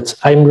 Well,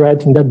 I'm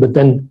writing that, but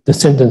then the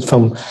sentence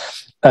from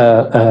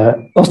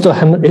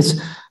Osterhammel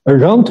is,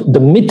 around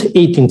the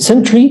mid-18th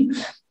century,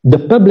 the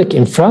public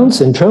in France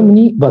and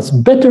Germany was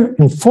better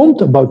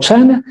informed about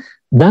China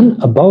than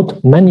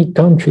about many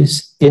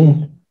countries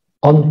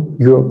on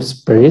Europe's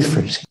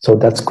periphery. So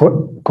that's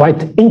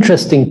quite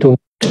interesting to know.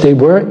 They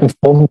were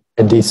informed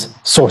by these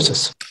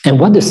sources. And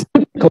what is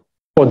typical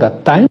for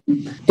that time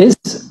is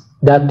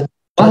that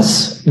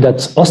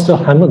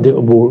Osterhammel,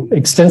 who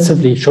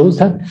extensively shows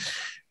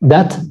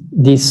that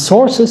these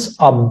sources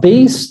are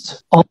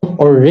based on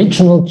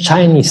original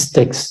Chinese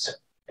text.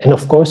 And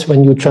of course,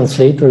 when you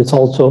translate, there is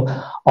also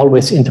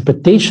always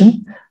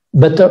interpretation.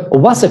 But there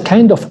was a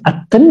kind of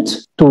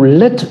attempt to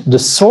let the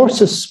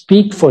sources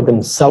speak for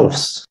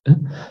themselves.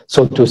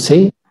 So to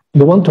say,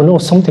 you want to know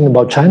something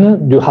about China,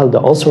 Du Halde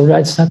also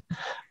writes that.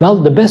 Well,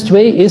 the best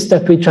way is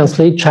that we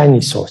translate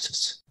Chinese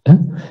sources.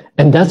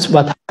 And that's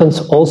what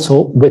happens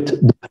also with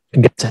the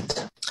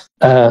Gazette.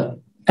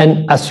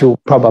 And as you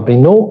probably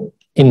know,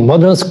 in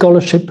modern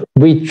scholarship,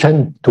 we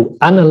tend to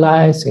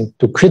analyze and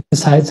to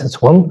criticize and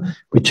so on,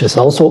 which is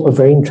also a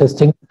very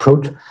interesting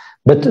approach.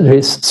 But there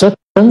is certain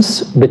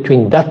difference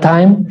between that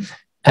time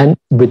and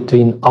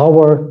between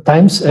our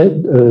times.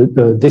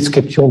 The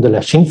Description de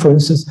la Chine, for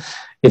instance,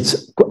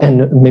 it's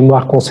and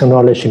Mémoire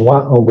concernant les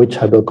Chinois, on which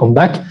I will come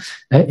back.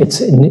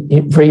 It's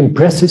very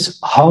impressive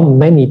how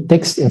many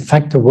texts, in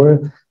fact,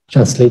 were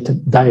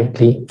translated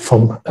directly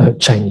from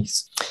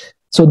Chinese.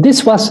 So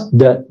this was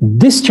the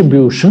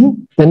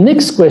distribution. The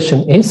next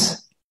question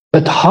is,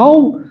 but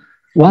how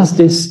was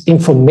this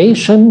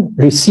information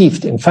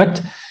received? In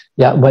fact,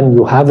 yeah, when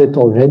you have it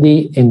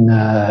already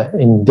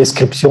in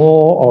description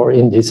or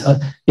in this,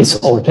 it's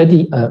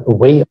already a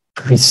way of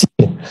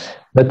receiving.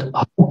 But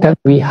how can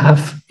we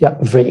have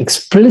very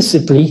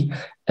explicitly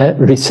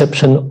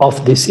reception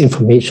of this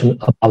information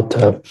about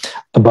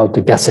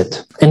the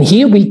Gazette? And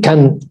here we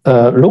can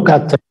look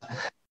at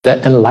the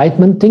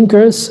Enlightenment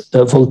thinkers,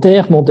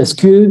 Voltaire,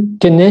 Montesquieu,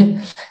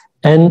 Quesnay,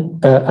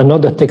 and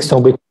another text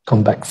on which we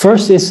come back.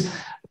 First is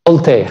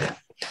Voltaire.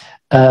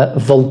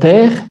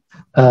 Voltaire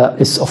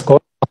is, of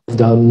course, one of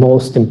the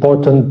most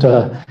important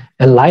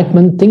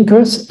Enlightenment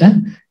thinkers.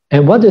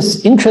 And what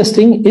is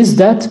interesting is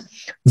that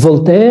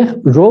Voltaire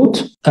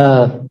wrote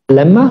a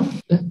lemma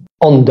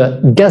on the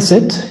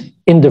Gazette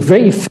in the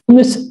very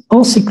famous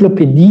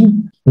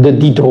Encyclopédie de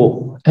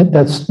Diderot. And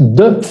that's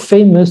the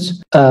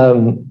famous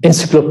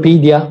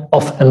encyclopedia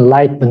of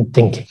Enlightenment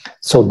thinking.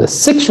 So the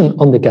section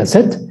on the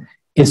Gazette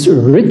is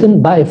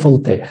written by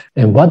Voltaire.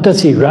 And what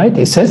does he write?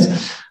 He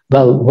says,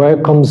 well,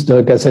 where comes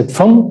the Gazette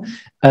from?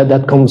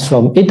 That comes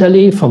from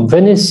Italy, from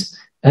Venice,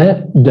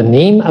 the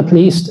name at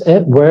least,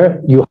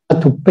 where you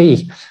had to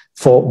pay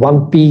for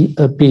one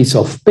piece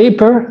of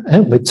paper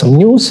with some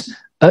news,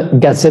 a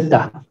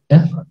Gazzetta.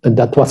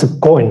 That was a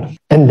coin.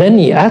 And then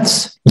he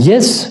adds,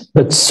 yes,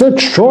 but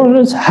such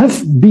journals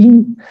have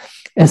been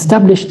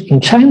established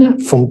in China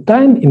from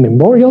time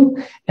immemorial,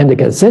 and the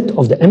Gazette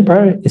of the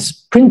Empire is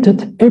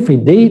printed every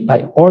day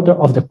by order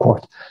of the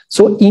court.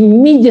 So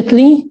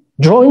immediately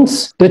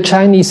joins the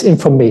Chinese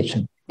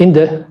information in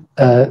the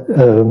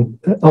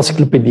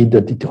Encyclopédie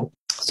de Diderot.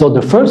 So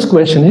the first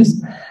question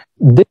is,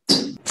 did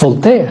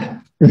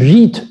Voltaire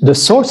read the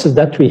sources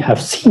that we have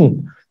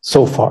seen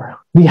so far?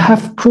 We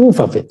have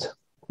proof of it.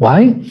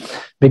 Why?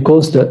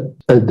 Because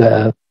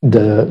the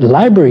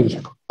library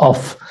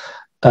of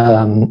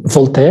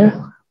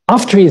Voltaire,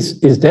 after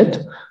his death,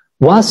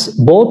 was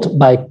bought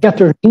by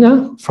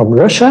Katerina from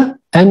Russia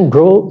and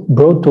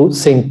brought to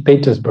St.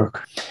 Petersburg.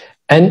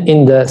 And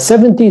in the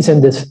 70s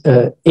and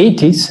the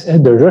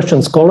 80s, the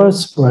Russian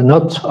scholars were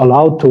not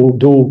allowed to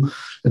do,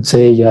 let's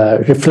say,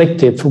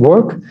 reflective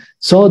work.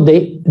 So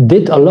they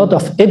did a lot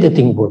of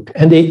editing work.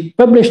 And they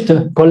published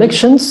the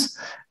collections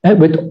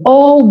with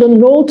all the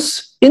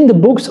notes in the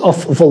books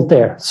of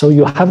Voltaire. So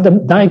you have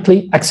them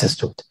directly access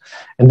to it.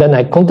 And then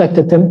I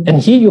contacted them. And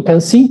here you can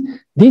see,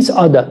 these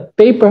are the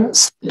paper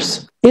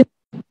slips in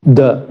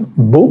the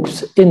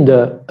books, in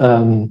the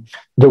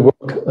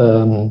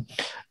work,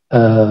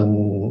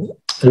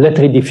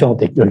 Lettres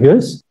édifiantes et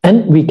curieuses.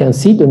 And we can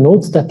see the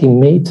notes that he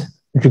made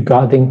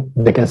regarding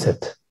the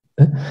Gazette.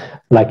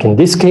 Like in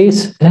this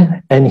case,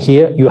 and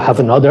here you have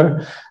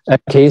another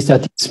case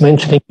that he's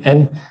mentioning,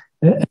 and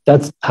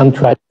that's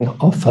handwriting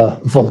of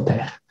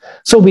Voltaire.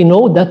 So we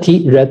know that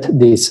he read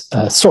these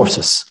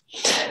sources.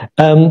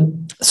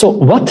 So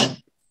what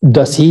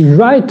does he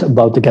write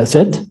about the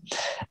Gazette?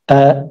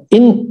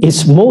 In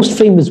his most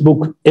famous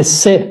book,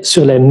 Essai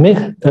sur les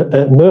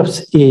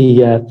mœurs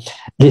et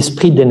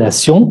l'esprit des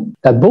nations,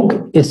 that book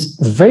is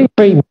very,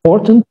 very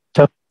important in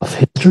terms of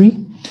history,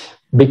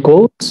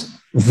 because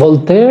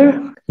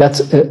Voltaire,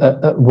 that's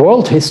a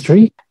world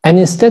history, and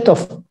instead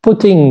of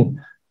putting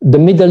the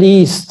Middle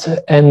East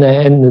and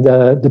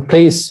the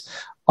place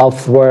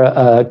of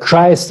where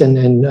Christ and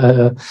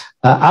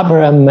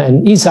Abraham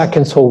and Isaac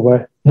and so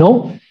were,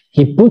 no,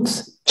 he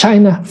puts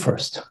China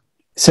first.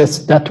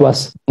 Says that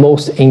was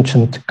most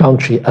ancient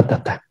country at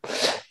that time.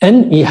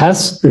 And he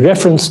has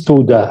reference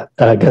to the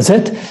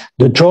Gazette.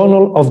 The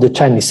Journal of the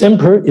Chinese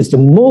Emperor is the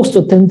most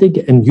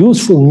authentic and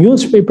useful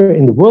newspaper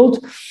in the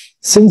world,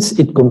 since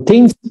it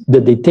contains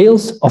the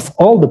details of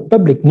all the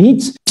public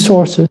needs,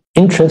 resources,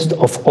 interest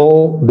of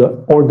all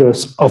the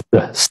orders of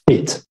the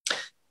state.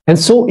 And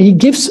so he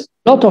gives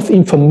a lot of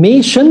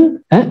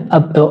information,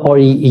 or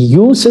he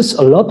uses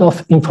a lot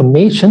of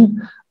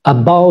information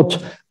about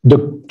the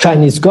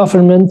Chinese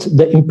government,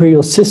 the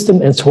imperial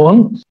system, and so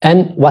on.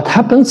 And what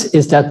happens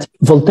is that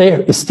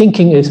Voltaire is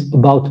thinking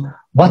about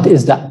what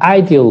is the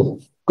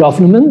ideal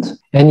government,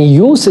 and he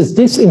uses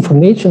this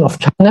information of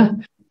China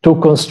to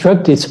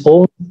construct his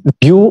own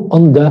view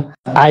on the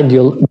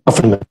ideal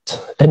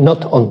government, and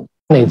not on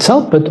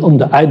itself, but on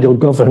the ideal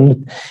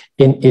government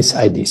in his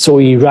idea. So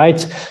he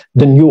writes,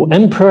 the new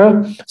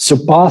emperor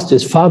surpassed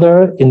his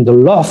father in the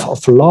love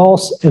of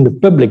laws and the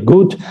public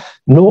good.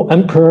 No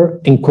emperor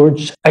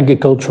encouraged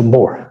agriculture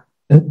more.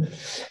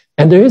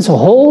 And there is a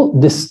whole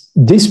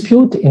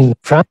dispute in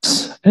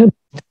France.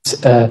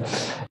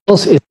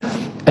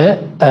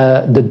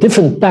 the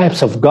different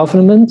types of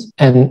government,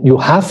 and you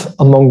have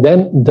among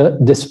them the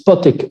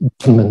despotic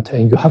government,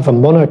 and you have a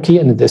monarchy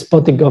and a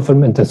despotic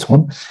government and so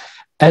on.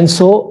 And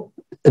so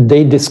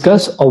they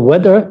discuss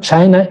whether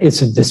China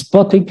is a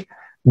despotic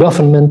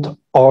government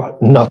or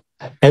not.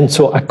 And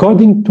so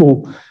according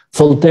to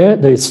Voltaire,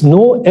 there is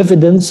no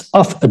evidence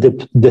of a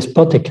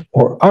despotic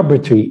or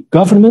arbitrary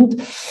government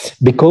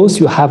because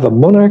you have a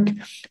monarch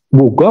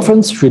who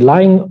governs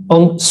relying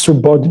on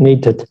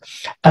subordinated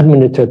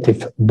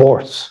administrative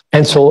boards.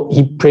 And so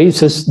he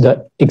praises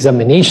the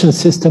examination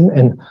system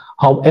and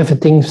how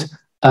everything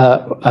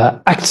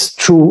acts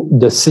through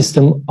the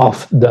system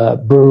of the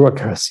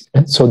bureaucracy.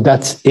 And so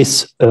that's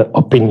his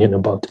opinion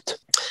about it.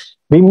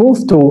 We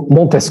move to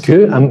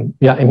Montesquieu.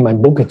 In my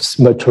book, it's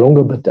much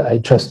longer, but I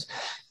just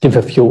give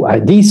a few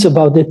ideas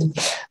about it.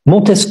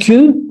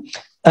 Montesquieu,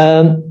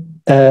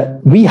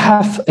 we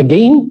have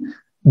again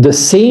the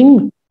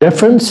same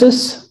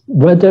references,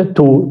 whether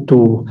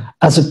to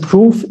as a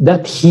proof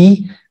that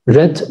he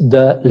read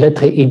the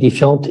Lettres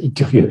édifiantes et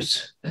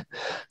curieuses.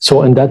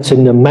 So, and that's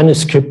in the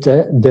manuscript,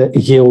 the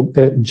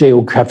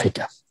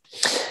Geographica.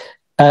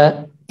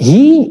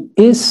 He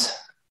is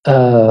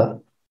the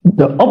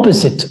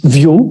opposite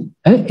view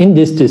in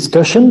this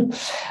discussion.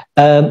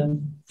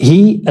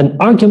 He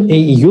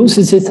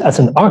uses it as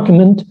an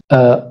argument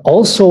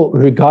also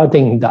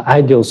regarding the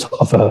ideals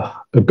of a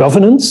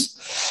governance,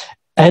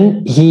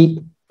 and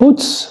he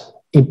points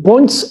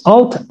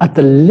out at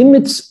the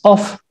limits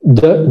of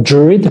the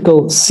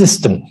juridical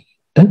system.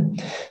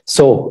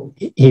 So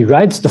he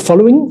writes the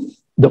following: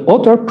 the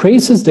author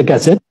praises the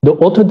Gazette. The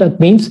author, that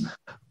means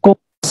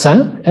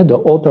Commerçant, the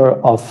author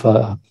of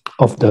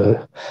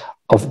the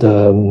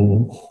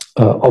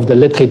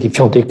Lettres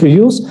édifiantes et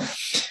curieuses,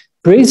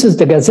 praises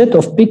the Gazette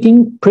of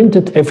Peking,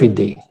 printed every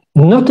day.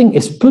 Nothing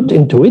is put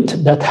into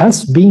it that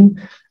has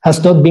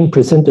not been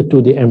presented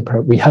to the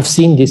emperor. We have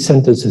seen these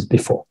sentences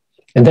before.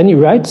 And then he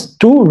writes,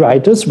 2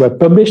 writers were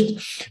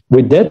published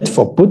with death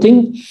for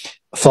putting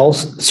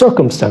false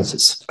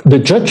circumstances. The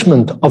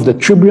judgment of the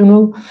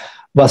tribunal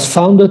was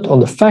founded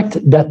on the fact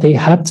that they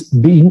had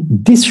been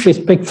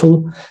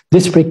disrespected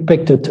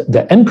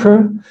the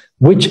emperor,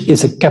 which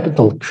is a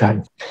capital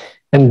crime.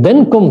 And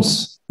then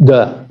comes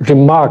the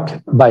remark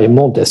by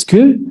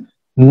Montesquieu: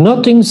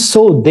 nothing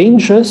so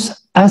dangerous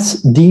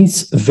as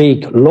these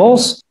vague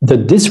laws. The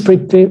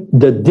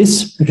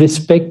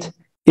disrespect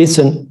is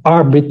an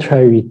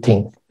arbitrary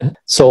thing.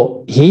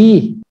 So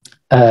he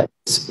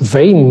is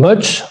very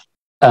much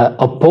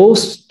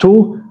opposed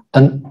to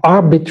an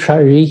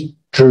arbitrary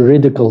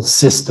juridical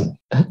system.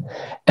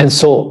 And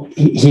so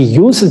he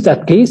uses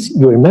that case.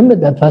 You remember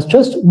that was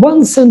just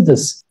one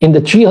sentence in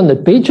the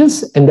 300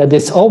 pages, and that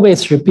is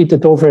always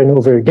repeated over and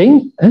over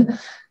again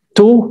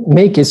to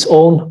make his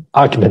own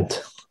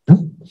argument.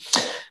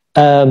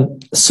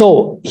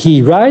 So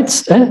he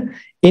writes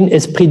in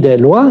Esprit des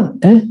Lois,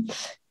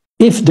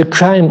 if the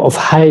crime of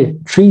high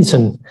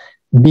treason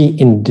be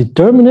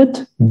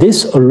indeterminate,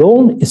 this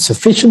alone is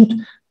sufficient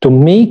to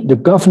make the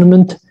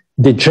government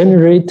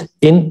degenerate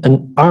in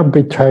an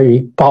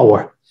arbitrary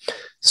power.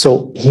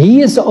 So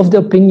he is of the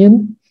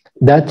opinion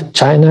that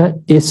China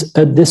is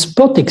a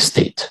despotic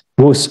state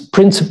whose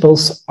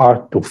principles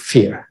are to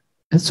fear.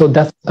 And so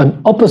that's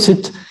an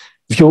opposite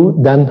view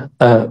than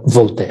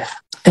Voltaire.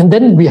 And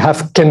then we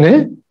have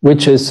Quesnay,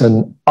 which is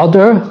an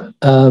other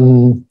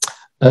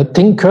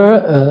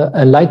thinker,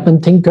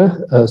 Enlightenment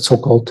thinker,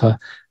 so-called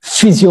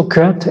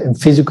physiocrat, and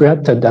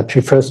physiocrat that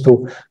refers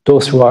to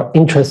those who are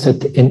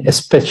interested in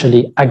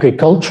especially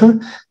agriculture,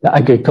 the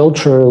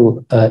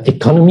agricultural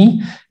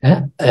economy.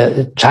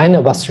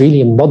 China was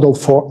really a model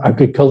for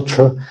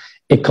agriculture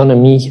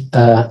economy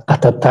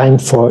at that time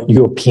for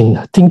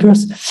European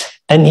thinkers.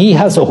 And he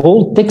has a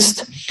whole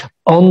text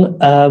on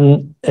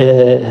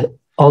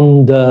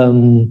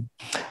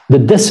the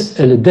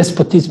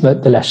despotisme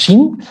de la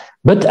Chine.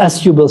 But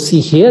as you will see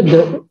here,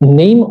 the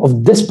name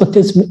of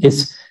despotism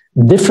is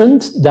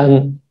different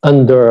than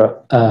under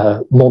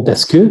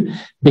Montesquieu,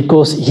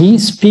 because he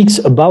speaks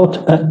about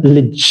a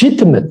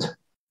legitimate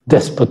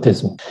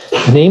despotism,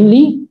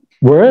 namely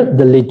where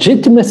the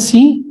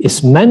legitimacy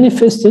is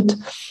manifested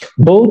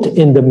both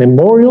in the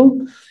moral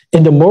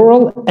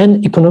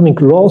and economic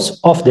laws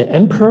of the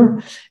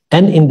emperor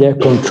and in their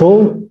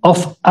control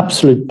of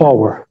absolute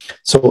power.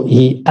 So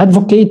he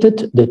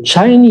advocated the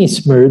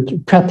Chinese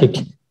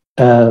meritocratic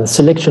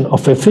selection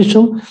of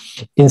officials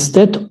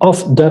instead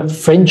of the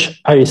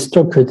French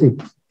aristocratic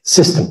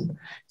system. It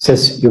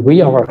says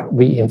we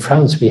in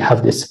France, we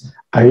have this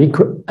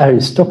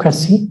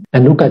aristocracy,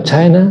 and look at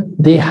China,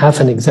 they have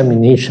an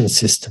examination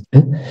system.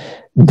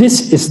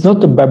 This is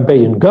not a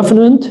barbarian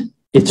government.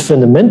 Its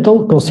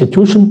fundamental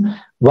constitution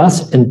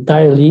was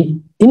entirely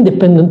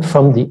independent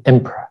from the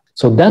emperor.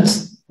 So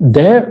that's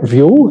their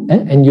view,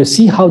 and you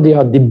see how they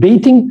are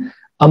debating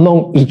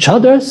among each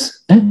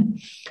others,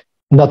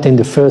 not in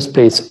the first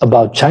place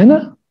about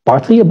China,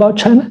 partly about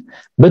China,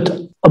 but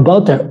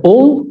about their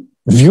own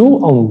view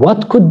on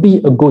what could be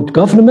a good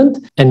government,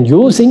 and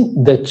using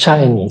the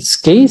Chinese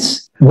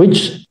case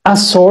which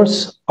as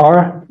source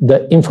are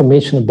the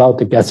information about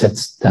the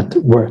gazettes that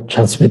were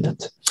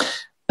transmitted.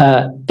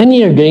 And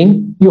here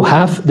again, you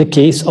have the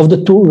case of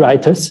the two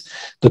writers.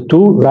 The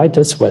two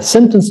writers were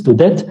sentenced to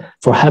death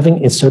for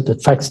having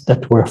inserted facts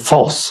that were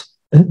false.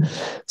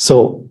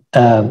 So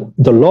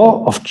the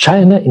law of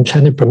China in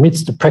China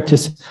permits the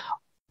practice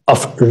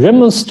of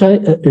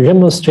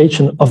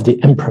remonstration of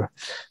the emperor.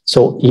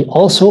 So he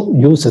also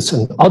uses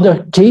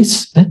another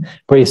case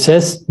where he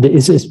says there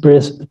is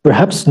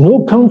perhaps no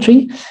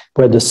country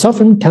where the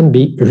sovereign can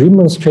be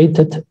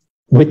remonstrated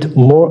with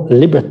more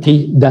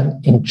liberty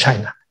than in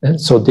China.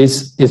 So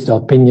this is the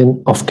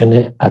opinion of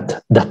Quesnay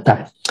at that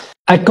time.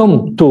 I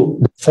come to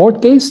the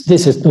fourth case.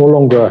 This is no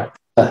longer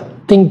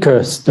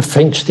thinkers, the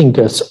French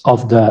thinkers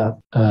of the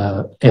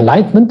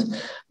Enlightenment,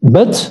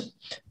 but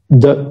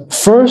the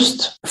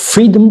first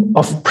freedom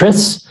of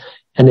press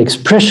and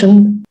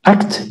expression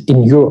act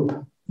in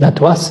Europe. That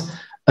was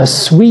a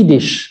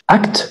Swedish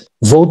act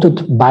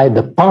voted by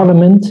the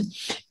parliament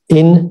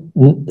in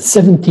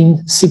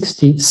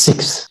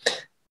 1766.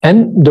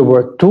 And there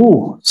were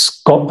two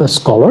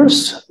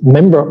scholars,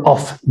 members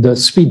of the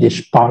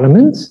Swedish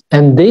parliament,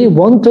 and they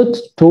wanted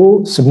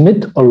to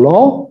submit a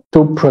law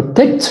to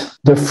protect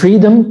the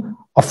freedom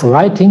of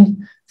writing,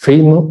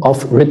 freedom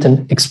of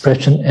written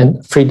expression,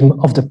 and freedom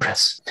of the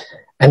press.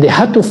 And they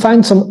had to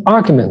find some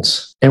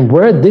arguments. And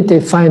where did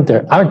they find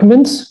their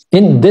arguments?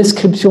 In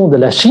Description de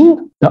la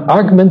Chine, the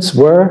arguments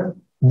were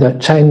the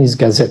Chinese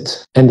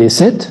Gazette. And they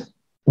said,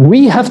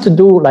 we have to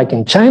do like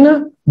in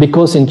China,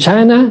 because in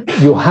China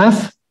you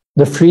have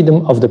the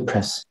freedom of the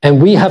press.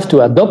 And we have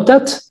to adopt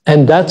that,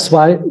 and that's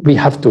why we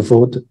have to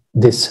vote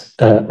this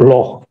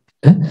law.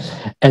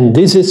 And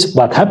this is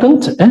what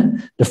happened.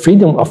 The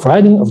freedom of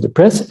writing, of the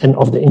press, and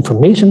of the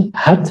information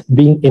had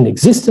been in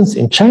existence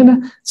in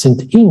China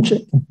since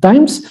ancient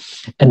times,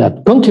 and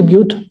had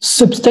contributed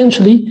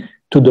substantially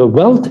to the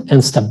wealth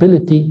and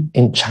stability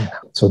in China.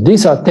 So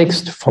these are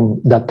texts from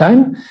that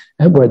time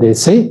where they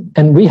say,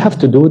 and we have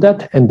to do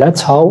that, and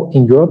that's how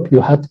in Europe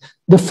you had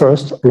the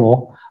first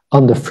law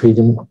on the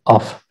freedom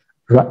of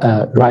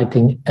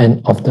writing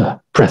and of the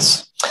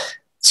press.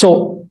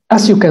 So,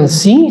 as you can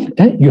see,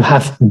 you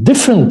have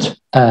different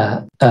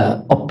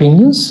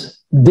opinions.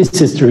 This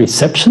is the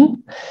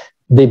reception.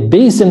 They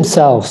base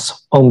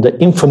themselves on the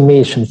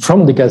information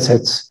from the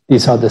gazettes.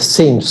 These are the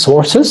same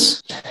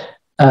sources.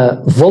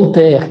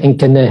 Voltaire and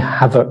Quesnay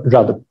have a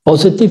rather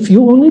positive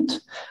view on it.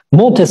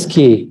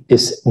 Montesquieu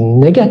is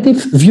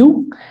negative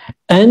view.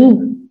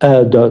 And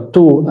the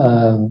two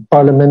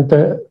parliament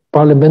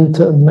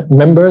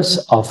members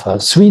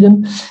of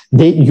Sweden,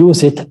 they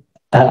use it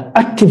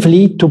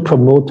actively to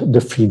promote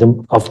the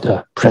freedom of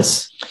the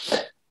press.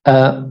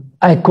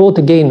 I quote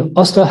again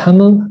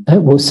Osterhammel,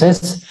 who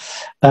says,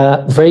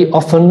 very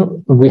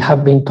often we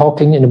have been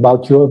talking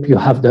about Europe, you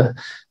have the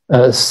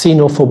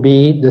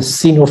xenophobia, the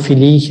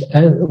xenophilie,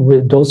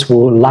 with those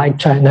who like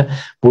China,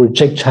 who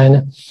reject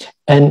China.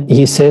 And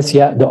he says,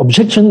 yeah, the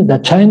objection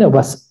that China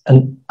was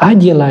an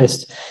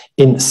idealized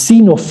in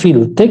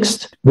xenophile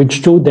text,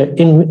 which drew their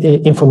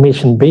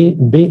information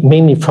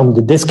mainly from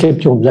the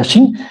Description de la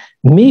Chine,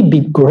 may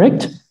be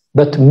correct,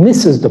 but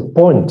misses the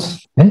point.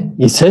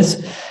 He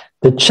says,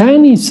 the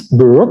Chinese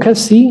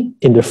bureaucracy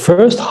in the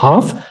first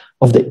half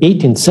of the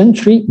 18th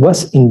century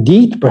was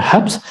indeed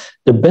perhaps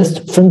the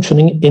best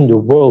functioning in the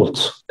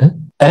world.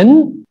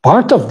 And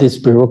part of this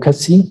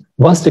bureaucracy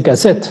was the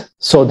Gazette.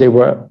 So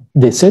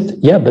they said,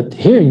 yeah, but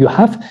here you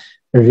have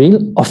a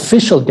real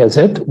official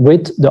Gazette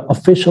with the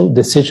official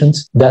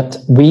decisions that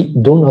we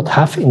do not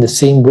have in the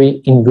same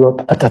way in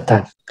Europe at that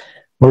time.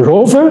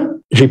 Moreover,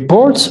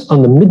 reports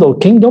on the Middle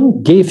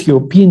Kingdom gave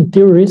European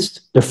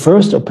theorists the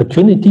first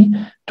opportunity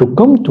to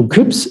come to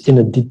grips in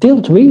a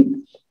detailed way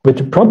with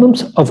the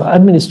problems of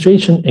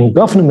administration and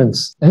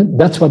governments. And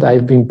that's what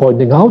I've been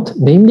pointing out.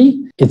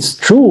 Namely, it's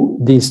through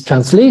these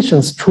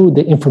translations, through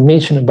the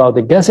information about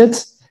the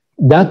gazettes,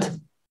 that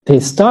they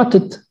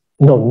started,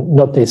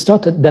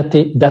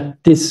 that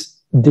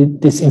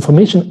this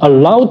information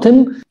allowed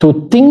them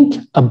to think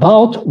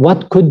about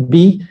what could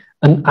be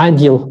an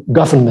ideal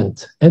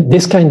government, and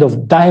this kind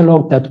of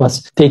dialogue that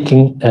was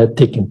taking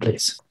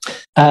place.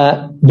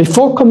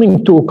 Before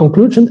coming to a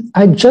conclusion,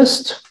 I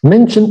just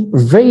mentioned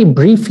very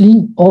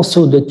briefly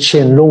also the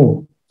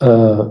Qianlong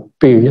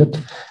period.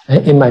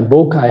 In my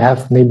book, I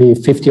have maybe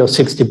 50 or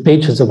 60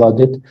 pages about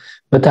it,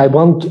 but I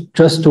want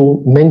just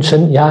to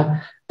mention,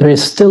 there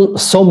is still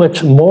so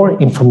much more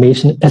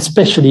information,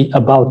 especially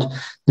about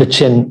the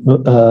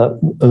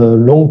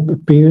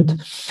Qianlong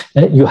period.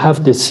 You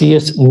have the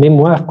series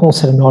Mémoires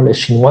concernant les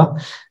Chinois.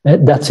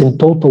 That's in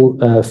total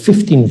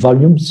 15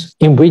 volumes,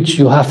 in which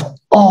you have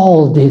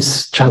all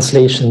these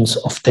translations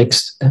of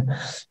text.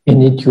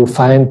 In it, you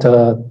find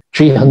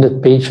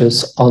 300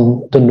 pages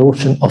on the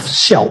notion of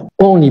xiao,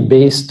 only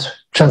based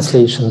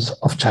translations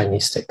of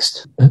Chinese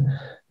text.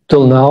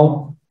 Till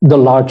now, the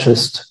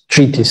largest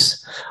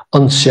treatise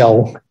on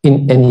xiao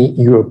in any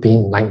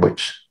European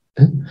language.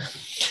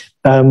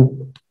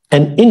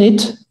 And in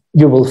it,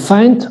 you will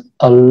find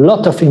a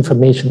lot of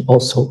information,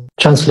 also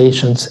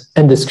translations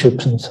and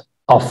descriptions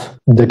of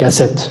the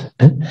Gazette.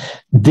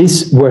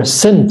 These were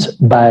sent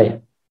by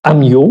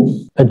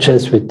Amiot, a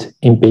Jesuit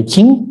in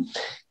Beijing.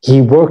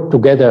 He worked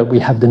together, we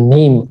have the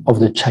name of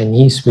the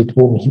Chinese with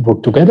whom he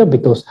worked together,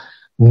 because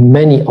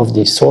many of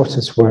these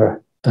sources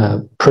were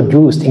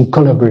produced in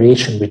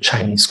collaboration with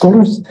Chinese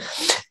scholars.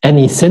 And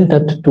he sent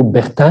that to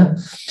Bertin.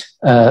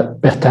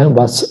 Bertin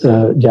was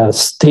the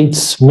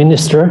state's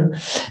minister,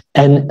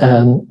 and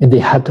they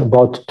had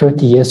about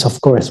 30 years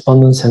of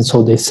correspondence, and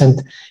so they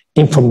sent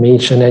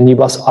information, and he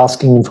was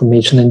asking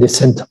information, and they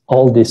sent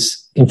all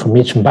this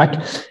information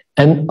back.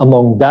 And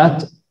among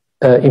that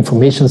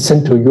information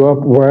sent to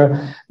Europe were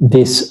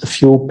these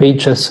few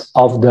pages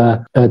of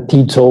the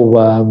Tizo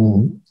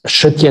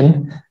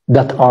Chrétien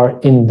that are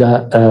in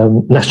the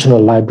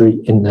National Library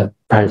in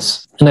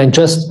Paris. And I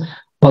just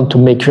want to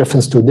make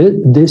reference to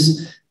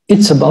this.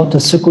 It's about the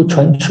Sekou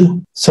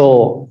Chuanchu.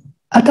 So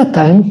at that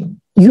time,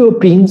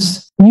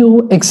 Europeans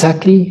knew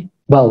exactly,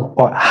 well,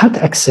 or had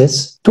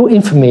access to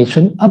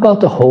information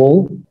about the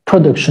whole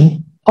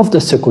production of the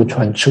Sekou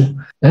Chuanchu.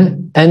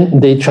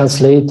 And they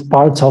translate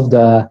parts of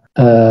the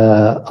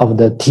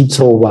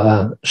Tizo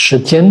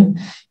Chrétien,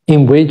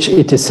 in which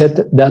it is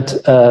said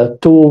that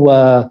two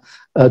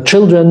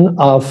children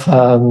of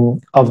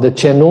the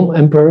Qianlong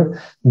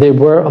emperor, they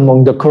were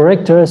among the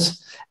correctors,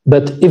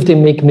 but if they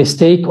make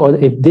mistake or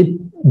if they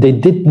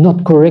did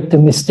not correct the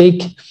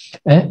mistake,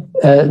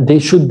 they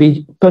should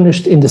be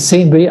punished in the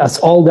same way as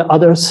all the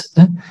others.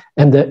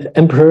 And the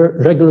emperor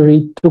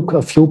regularly took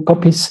a few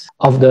copies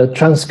of the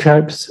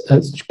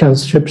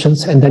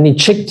transcriptions, and then he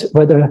checked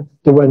whether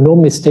there were no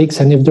mistakes,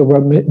 and if there were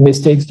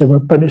mistakes, they were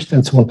punished,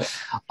 and so on.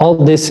 All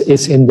this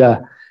is in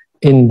the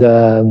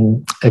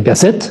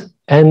Gazette,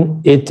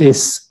 and it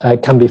is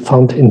can be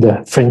found in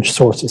the French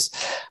sources.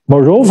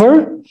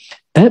 Moreover,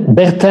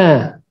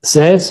 Bertin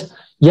says,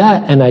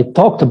 yeah, and I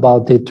talked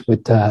about it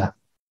with the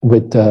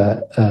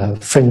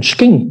French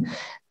king,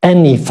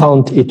 and he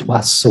found it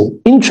was so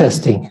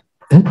interesting.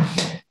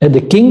 And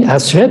the king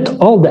has read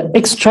all the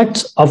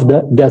extracts of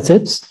the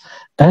gazettes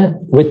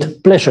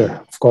with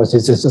pleasure. Of course,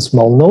 this is a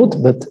small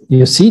note, but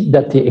you see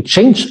that they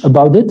exchange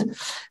about it.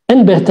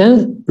 And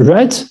Bertin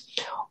writes,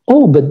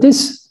 oh, but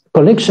this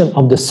collection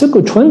of the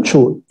Sekou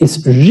Chuanchu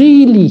is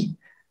really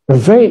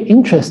very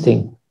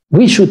interesting.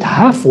 We should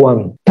have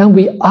one. Can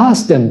we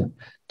ask them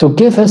to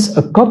give us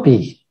a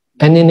copy?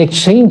 And in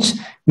exchange,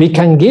 we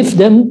can give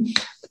them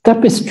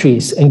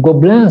tapestries and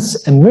gobelins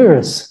and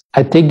mirrors.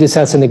 I take this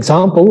as an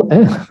example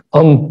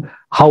on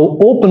how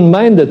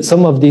open-minded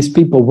some of these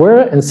people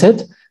were, and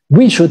said,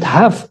 we should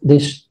have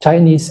this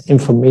Chinese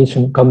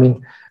information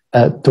coming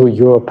to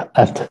Europe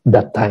at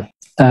that time.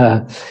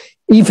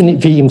 Even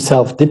if he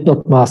himself did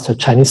not master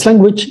Chinese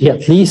language, he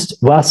at least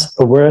was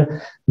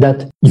aware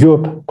that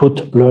Europe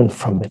could learn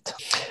from it.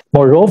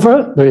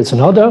 Moreover, there is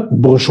another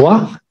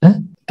bourgeois,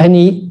 and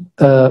he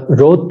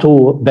wrote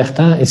to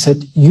Bertin and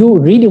said, you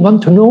really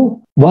want to know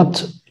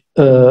what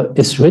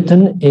is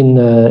written in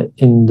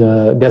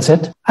the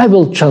Gazette? I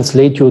will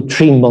translate you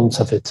 3 months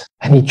of it.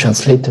 And he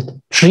translated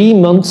 3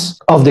 months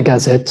of the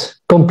Gazette,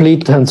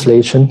 complete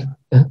translation,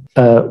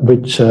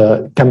 which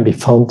can be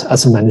found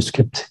as a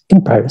manuscript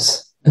in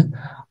Paris.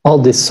 All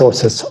these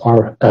sources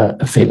are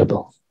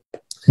available.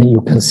 And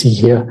you can see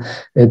here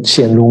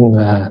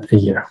Qianlong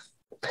year.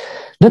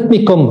 Let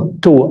me come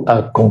to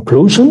a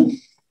conclusion.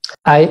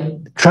 I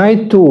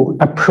tried to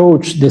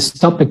approach this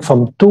topic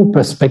from 2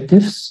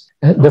 perspectives.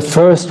 The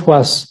first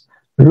was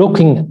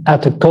looking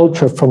at a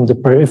culture from the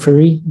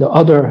periphery, the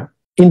other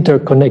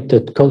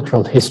interconnected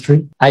cultural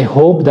history. I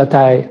hope that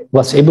I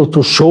was able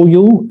to show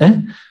you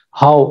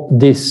how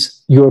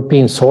these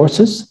European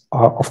sources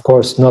are, of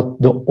course,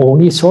 not the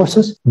only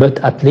sources, but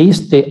at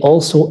least they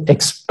also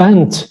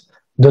expand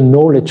the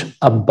knowledge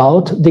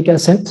about the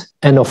Gazette,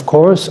 and of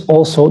course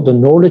also the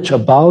knowledge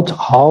about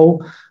how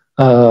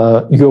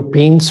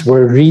Europeans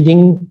were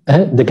reading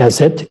the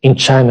Gazette in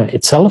China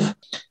itself.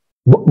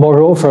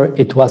 Moreover,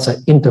 it was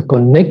an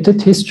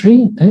interconnected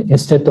history.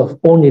 Instead of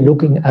only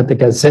looking at the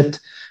Gazette,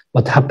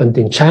 what happened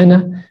in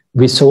China,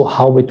 we saw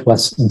how it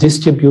was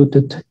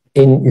distributed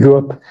in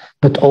Europe,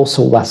 but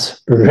also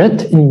was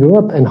read in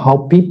Europe, and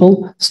how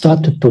people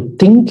started to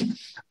think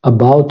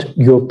about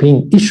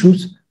European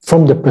issues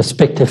from the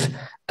perspective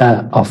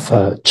of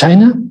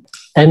China.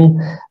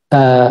 And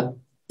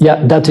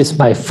yeah, that is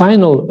my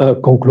final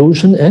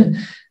conclusion.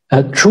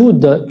 Through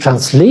the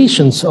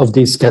translations of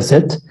this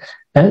Gazette,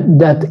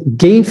 that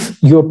gave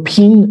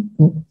European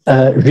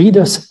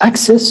readers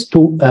access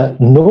to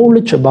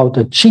knowledge about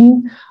the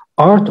Qing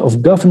art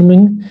of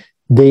governing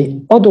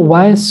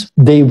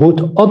they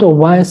would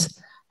otherwise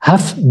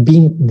have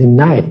been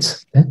denied.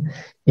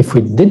 If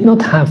we did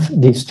not have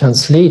these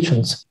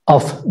translations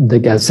of the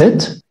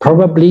Gazette,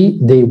 probably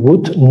they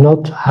would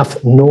not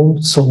have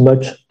known so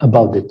much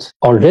about it.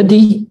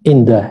 Already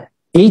in the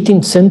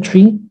 18th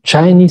century,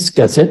 Chinese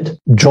Gazette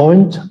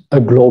joined a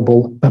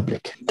global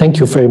public. Thank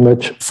you very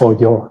much for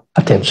your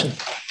attention.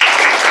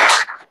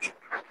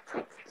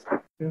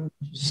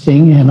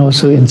 Interesting and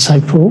also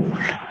insightful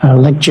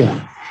lecture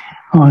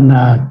on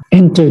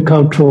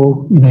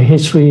intercultural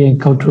history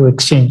and cultural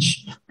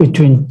exchange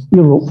between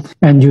Europe.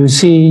 And you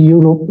see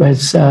Europe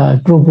as a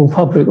global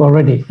public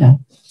already,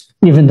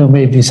 even though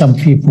maybe some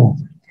people.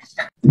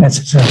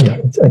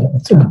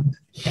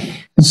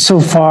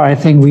 So far, I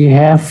think we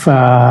have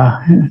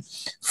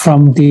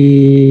from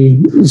the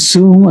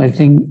Zoom, I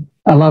think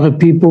a lot of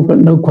people, but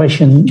no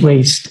question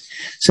raised.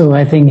 So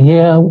I think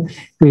here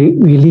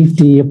we leave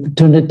the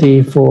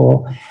opportunity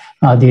for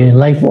the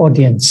live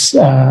audience.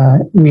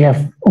 We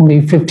have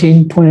only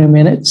 15, 20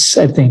 minutes,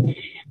 I think.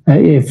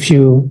 If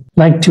you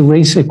like to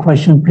raise a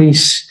question,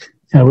 please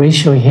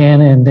raise your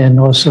hand, and then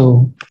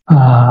also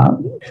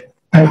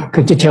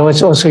could you tell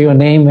us also your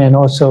name and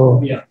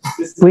also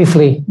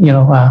briefly, Good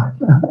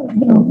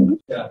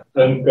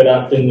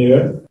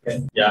afternoon.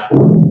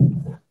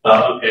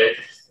 Okay.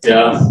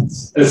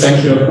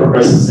 Thank you,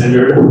 Professor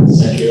Sander.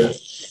 Thank you,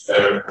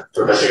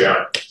 Professor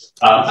Yang.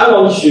 I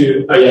want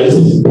to, this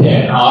is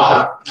Pen.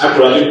 I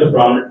graduated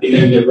from the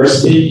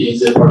university in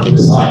the political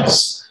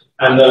science.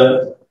 And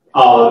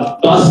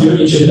last year,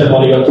 interested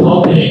about your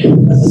topic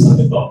as a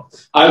sample.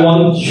 I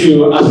want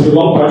to ask you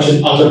one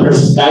question on the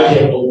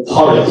perspective of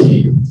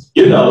politics.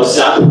 You know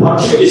that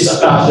politics is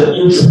about the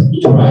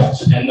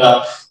interact, and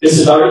this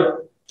is very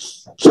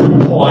key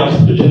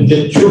point between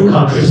the two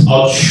countries,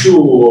 or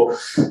two,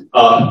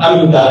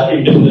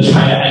 between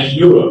China and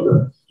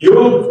Europe.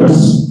 Europe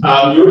is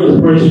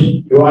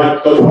pretty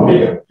right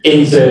topic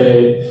in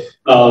the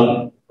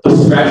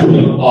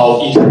perspective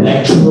of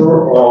intellectual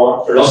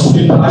or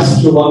philosophy. I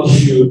still want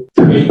to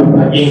take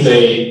in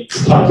the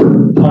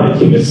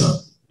politics.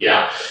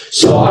 Yeah.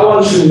 So I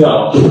want to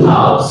know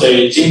how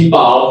the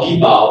Jinbao,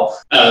 Dibao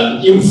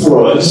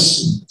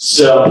influence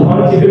the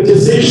political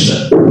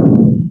decision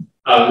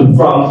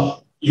from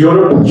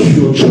Europe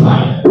to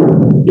China.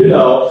 You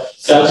know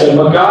that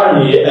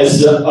Magari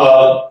is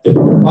a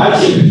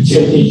diplomatic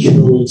journey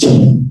to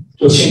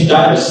Qing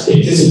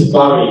dynasty. This is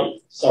very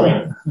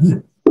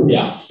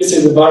this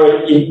is a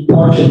very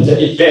important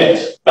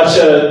event. But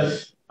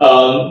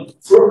from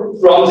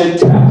the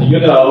time,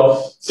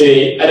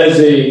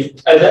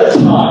 at that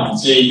time,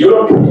 the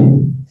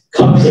European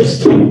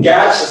countries can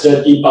get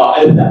the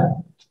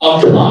Dibao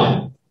on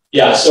time.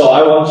 Yeah, so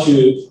I want to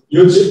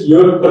use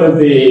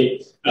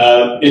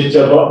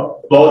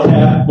Volta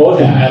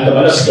and the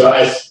Madagascar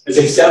as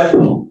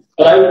example.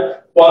 But I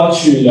want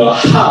to know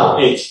how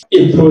it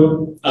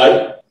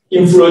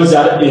influence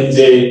that in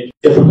the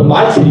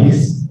diplomatic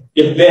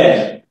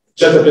event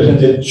just between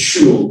the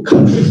two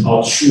countries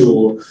or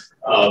two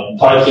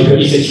political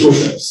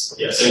institutions.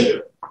 Yeah, thank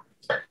you.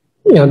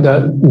 Yeah,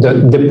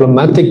 the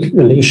diplomatic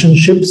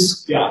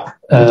relationships. Yeah.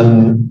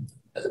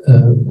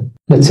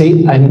 Let's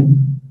say I'm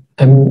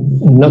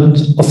not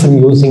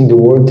often using the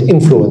word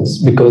influence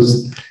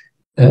because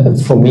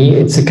for me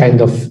it's a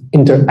kind of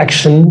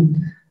interaction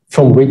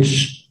from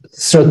which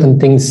certain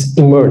things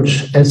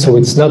emerge, and so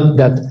it's not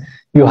that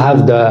you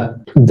have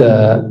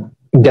the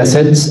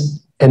gazettes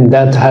and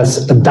that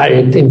has a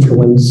direct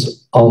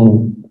influence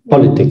on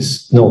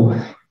politics. No,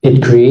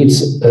 it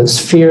creates a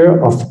sphere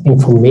of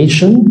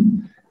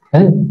information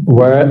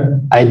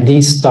where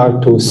ideas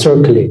start to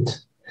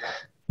circulate.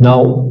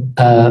 Now,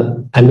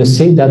 I must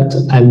say that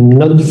I'm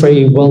not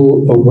very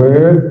well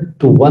aware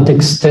to what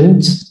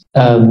extent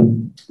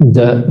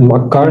the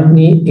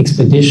McCartney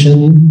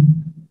expedition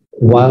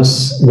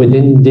was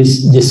within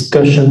these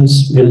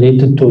discussions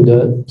related to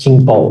the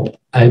Qingpao.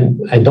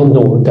 I don't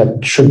know,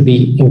 that should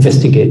be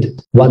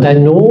investigated. What I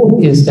know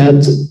is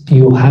that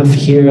you have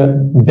here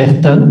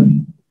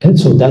Bertin, and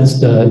so that's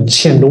the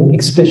Qianlong,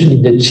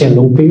 especially the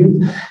Qianlong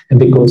period, and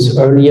because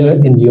earlier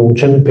in the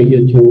Yongzheng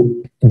period,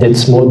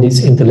 that's more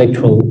these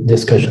intellectual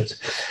discussions.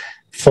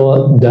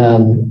 For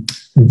the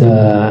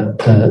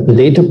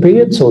later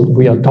period, so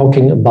we are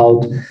talking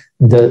about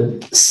the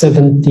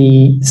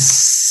 70s,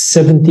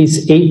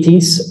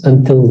 80s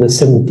until the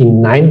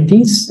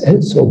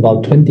 1790s, so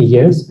about 20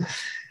 years,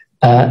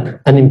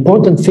 an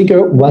important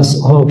figure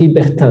was Henri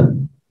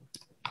Bertin.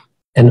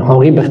 And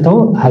Henri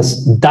Bertin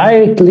has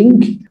direct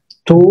link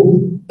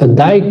to a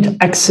direct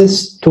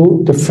access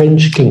to the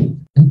French king.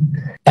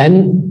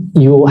 And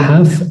you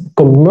have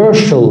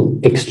commercial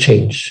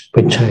exchange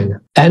with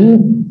China.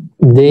 And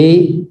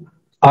they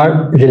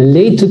are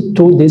related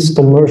to this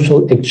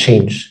commercial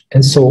exchange.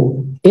 And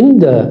so in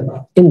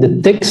the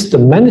text, the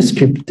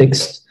manuscript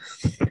text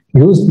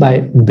used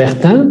by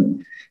Bertin,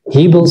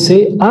 he will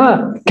say,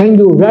 can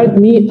you write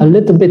me a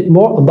little bit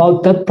more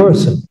about that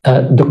person?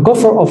 The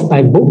cover of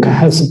my book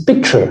has a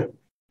picture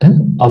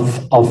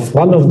of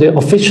one of the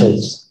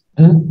officials.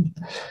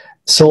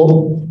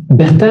 So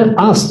Bertin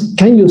asked,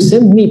 can you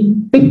send me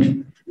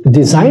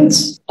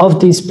designs of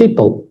these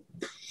people?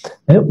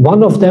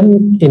 One of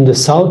them in the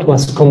south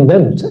was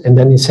condemned. And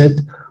then he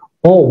said,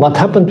 oh, what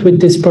happened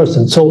with this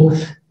person? So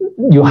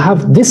you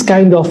have this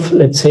kind of,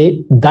 let's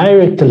say,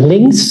 direct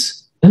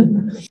links.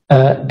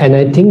 And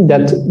I think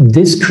that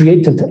this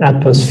created an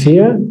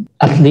atmosphere,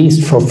 at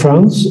least for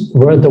France,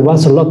 where there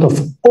was a lot of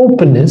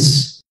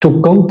openness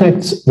to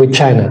contact with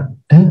China.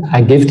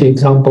 I gave the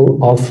example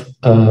of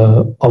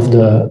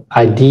the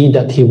idea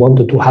that he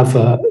wanted to have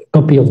a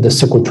copy of the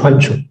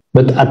Sequoia.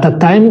 But at that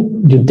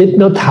time, you did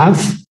not have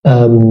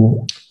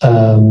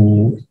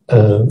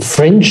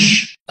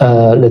French,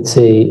 let's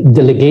say,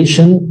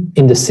 delegation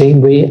in the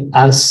same way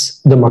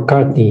as the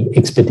McCartney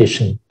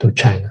expedition to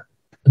China.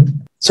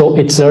 So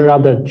it's a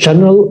rather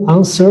general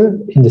answer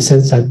in the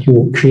sense that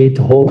you create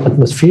a whole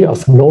atmosphere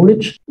of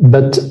knowledge,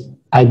 but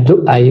I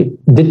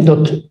did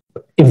not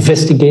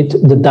investigate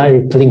the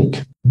direct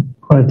link.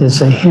 Or there's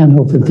a hand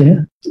over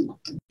there.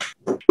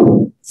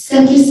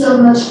 Thank you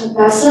so much,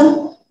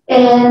 Professor.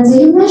 And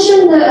you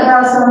mentioned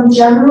about some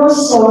general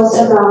thoughts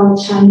about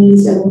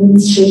Chinese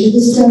administration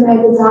system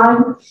at the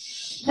time.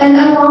 And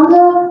I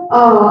wonder,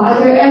 are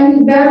there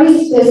any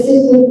very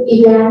specific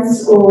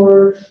events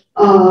or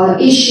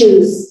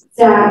issues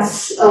that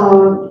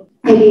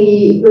can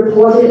be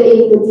reported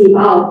in the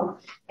debate?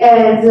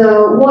 And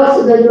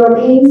what the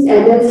Europeans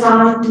at that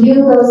time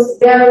knew those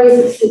very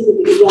specific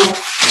events?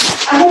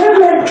 I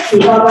haven't read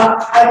debate,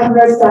 but I have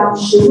read some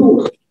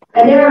Shilu,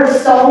 and there are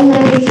so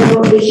many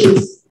different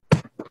issues.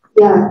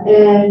 Yeah,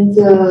 and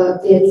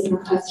it's my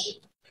question.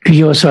 Could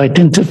you also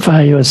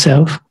identify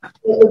yourself?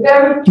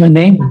 Your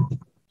name?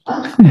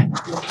 My name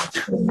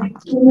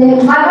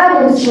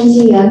is Chen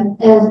Xingyan,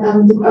 and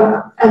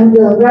I'm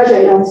the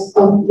graduate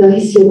of the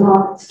history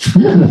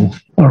department.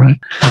 All right.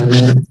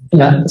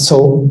 Yeah,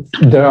 so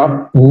there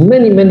are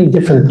many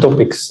different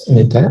topics in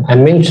it. I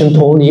mentioned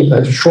only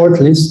a short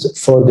list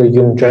for the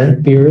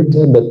Yunzhan period,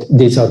 but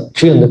these are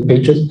 300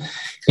 pages.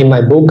 In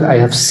my book, I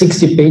have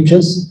 60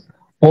 pages,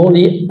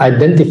 only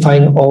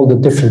identifying all the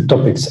different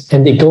topics.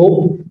 And they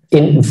go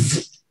in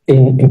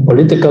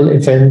political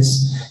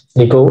events,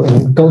 they go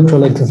in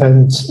cultural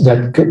events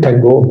that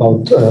can go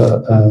about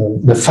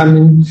the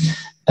famine.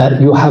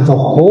 You have a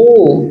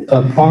whole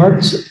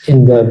part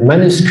in the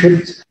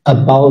manuscript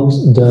about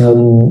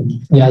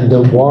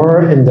the war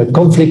and the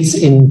conflicts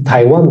in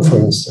Taiwan, for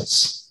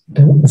instance.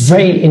 A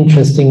very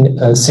interesting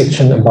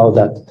section about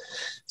that.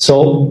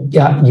 So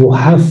yeah, you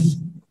have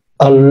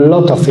a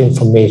lot of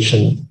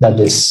information that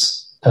is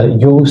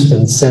used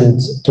and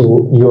sent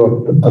to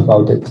Europe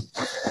about it.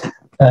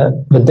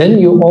 But then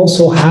you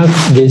also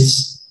have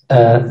this,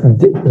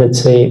 let's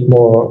say,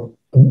 more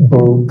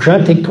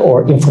bureaucratic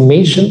or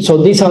information. So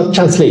these are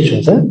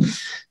translations,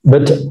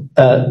 but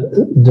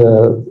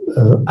the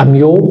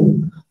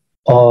Amiot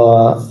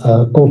or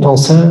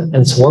Contensin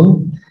and so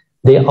on,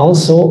 they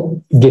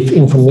also give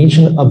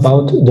information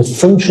about the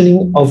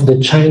functioning of the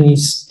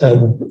Chinese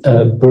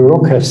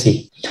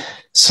bureaucracy.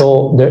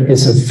 So there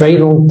is a very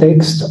long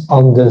text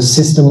on the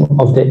system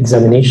of the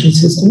examination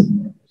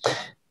system.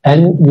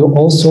 And you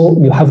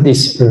have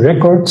these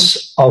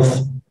records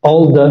of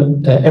all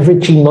every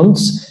 3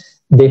 months,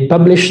 they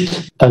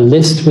published a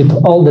list with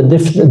all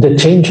the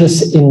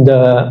changes in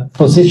the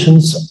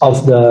positions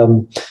of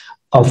the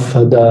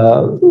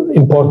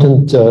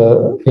important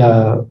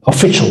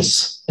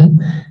officials.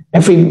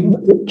 Every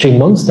 3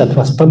 months that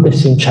was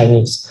published in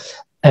Chinese.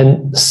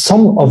 And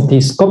some of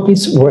these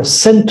copies were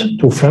sent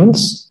to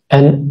France,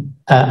 and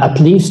at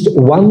least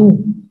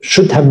one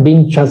should have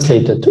been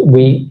translated.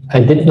 I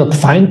did not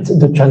find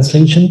the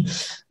translation,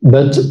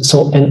 but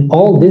and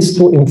all this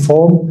to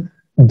inform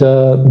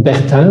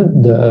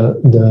Bertin,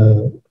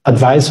 the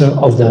advisor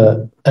of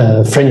the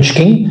French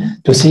king,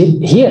 to see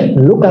here,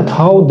 look at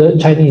how the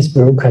Chinese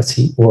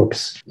bureaucracy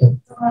works.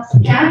 Can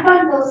I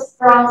find those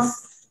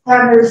France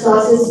primary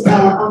sources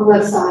on the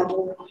website?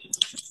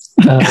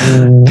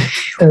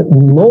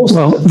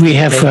 Well, we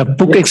have a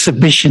book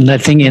exhibition, I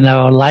think, in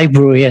our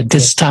library at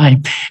this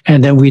time,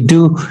 and then we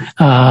do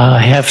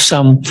have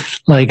some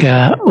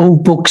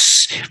old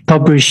books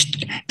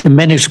published, the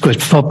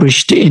manuscript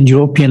published in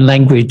European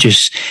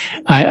languages.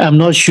 I'm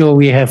not sure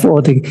we have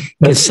all the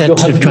cassette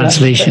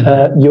translation.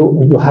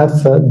 You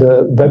have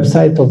the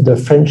website of the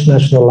French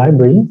National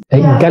Library,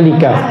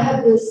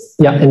 Gallica.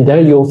 Yeah, and there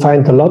you'll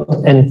find a lot,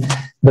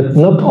 but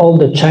not all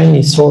the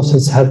Chinese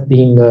sources have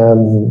been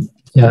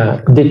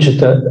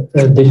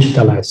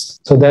digitalized.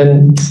 So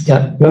then,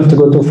 yeah, you have to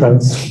go to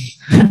France.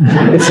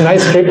 It's a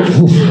nice trip.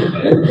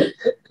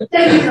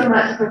 Thank you so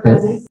much,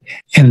 Professor.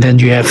 And then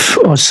you have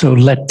also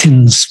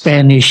Latin,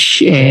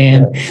 Spanish,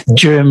 and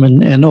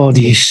German, and all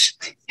these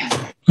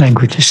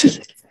languages.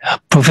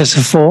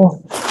 Professor Faure?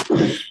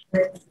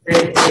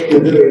 Thank you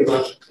very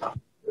much for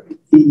the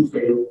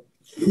detailed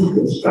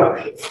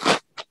reconstruction.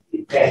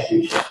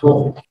 Passage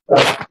home.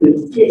 But the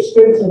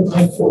experience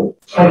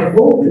I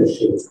focus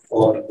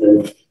on the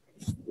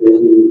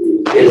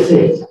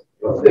essay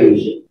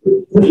profession.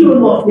 Would you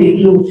not be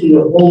guilty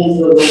of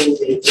overloading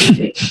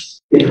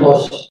things?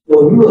 Because the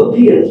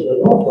Europeans were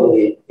not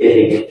only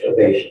getting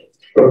information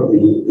from the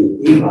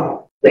debate,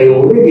 they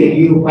already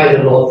knew quite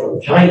a lot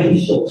from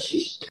Chinese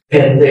sources,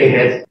 and they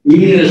had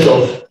years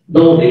of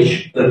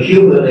knowledge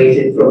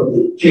accumulated from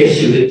the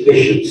Jesuit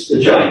missions to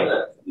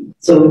China.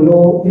 So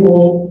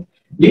your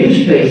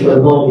newspaper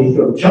knowledge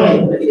from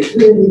China is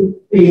really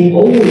being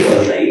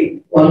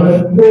overlaid on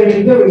a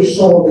very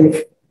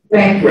solid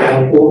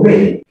background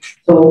already.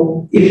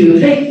 So if you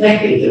take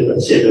that into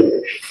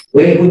consideration,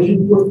 where would you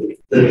put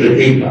the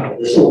data,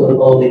 the sort of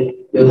knowledge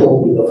you're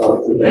talking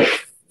about today?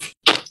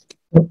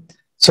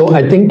 So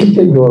I think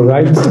you're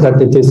right that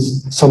it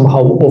is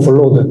somehow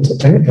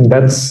overloaded, and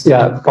that's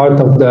part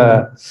of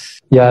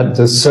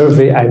the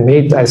survey I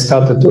made. I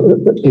started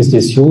to, is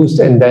this used,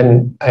 and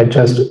then I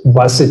just,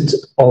 was it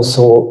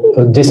also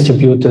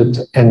distributed,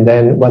 and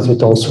then was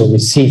it also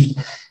received?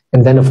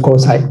 And then of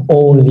course I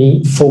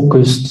only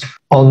focused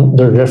on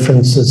the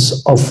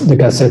references of the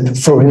Gazette,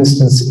 for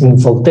instance in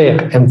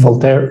Voltaire, and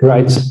Voltaire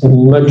writes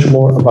much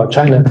more about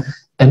China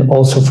and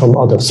also from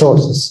other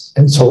sources.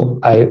 And so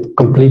I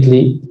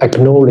completely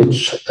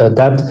acknowledge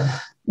that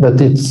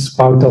it's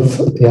part of,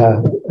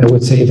 I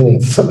would say even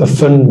a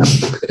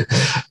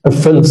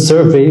fun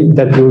survey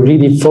that you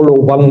really follow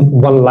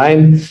one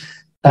line.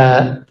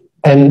 The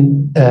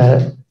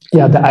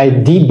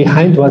idea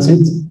behind was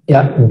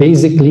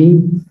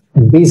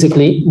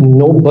basically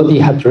nobody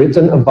had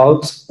written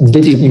about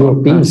did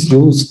Europeans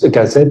use the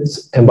Gazette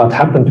and what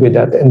happened with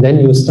that. And then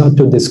you start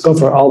to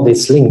discover all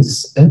these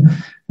links.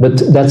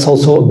 But that's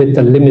also a bit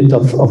the limit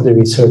of the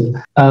research.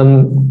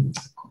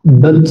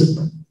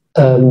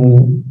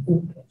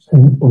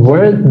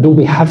 Where do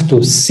we have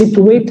to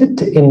situate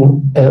it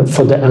in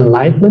for the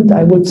Enlightenment,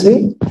 I would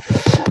say?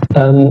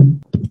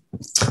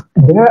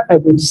 There I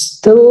would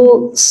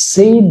still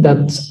say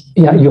that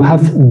you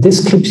have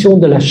Description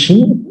de la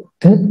Chine,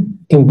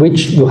 in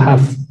which you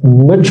have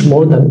much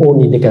more than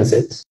only the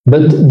Gazette.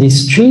 But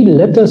these 3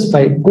 letters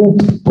by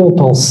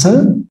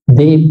Contensin,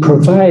 they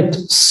provide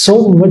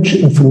so much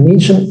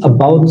information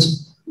about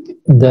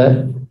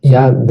the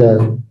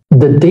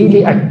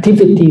daily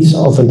activities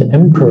of an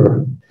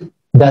emperor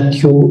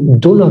that you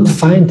do not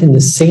find in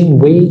the same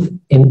way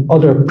in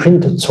other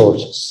printed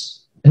sources.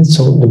 And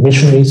so the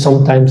missionaries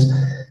sometimes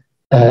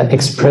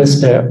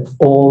express their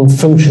own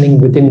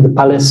functioning within the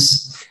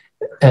palace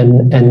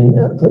and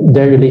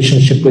their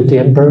relationship with the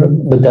emperor,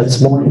 but that's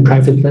more in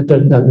private letter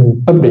than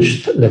in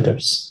published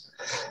letters.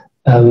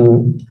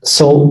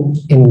 So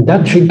in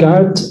that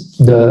regard,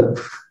 the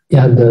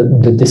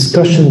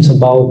discussions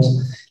about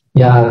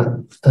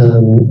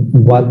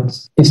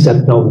what is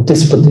that now,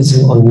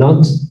 despotism or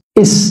not,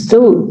 is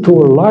still to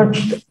a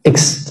large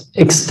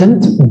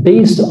extent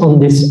based on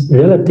this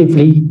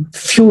relatively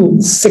few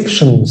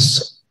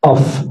sections of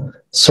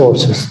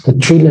sources, the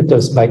 3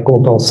 letters by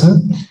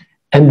Contensin,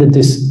 and the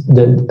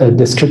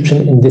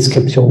description in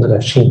Description de la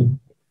Chine.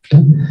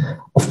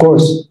 Of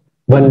course,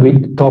 when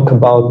we talk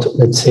about,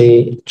 let's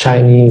say,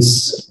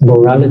 Chinese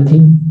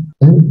morality,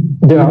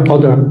 there are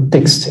other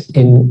texts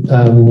in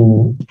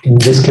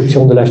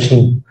Description de la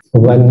Chine.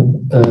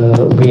 When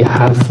we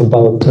have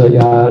about,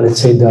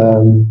 let's say,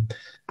 the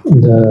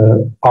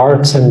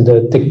arts and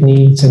the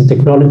techniques and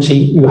technology,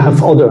 you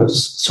have other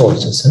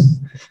sources.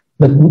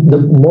 But the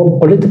more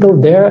political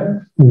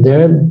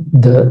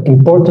the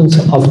importance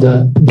of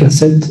the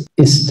Gazette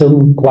is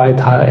still quite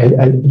high.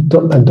 I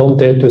don't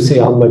dare to say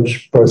how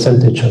much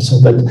percentage or so,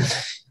 but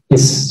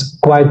it's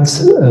quite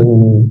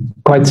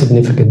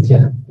significant.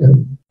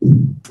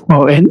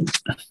 Oh, and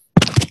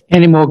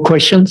any more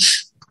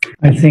questions?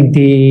 I think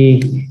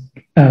the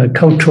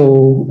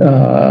cultural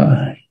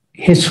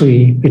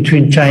history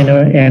between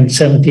China and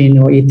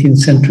 17th or 18th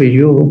century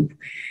Europe,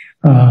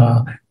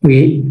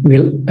 we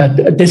will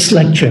this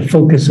lecture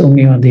focus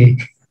only on the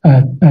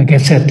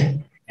Gazette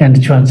and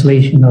the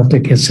translation of the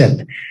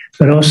Gazette,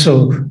 but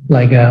also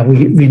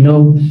we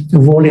know the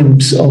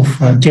volumes of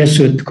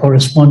Jesuit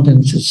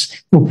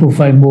correspondences will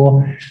provide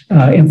more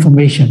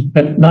information,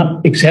 but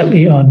not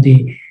exactly on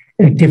the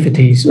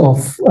activities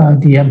of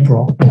the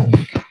emperor.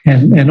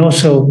 And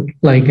also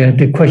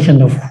the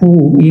question of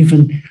who,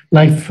 even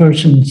life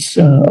persons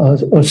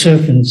or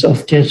servants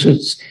of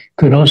Jesuits,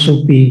 could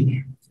also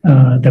be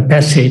the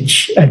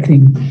passage, I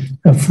think,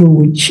 through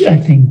which I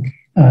think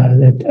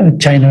that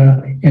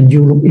China and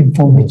Europe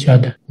inform each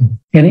other.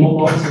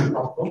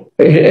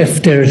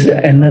 If there's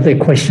another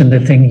question, I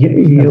think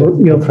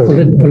your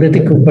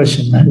political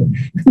question.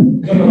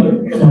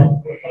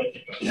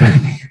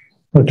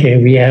 Okay,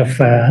 we have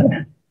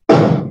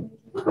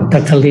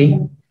Dr. Lee.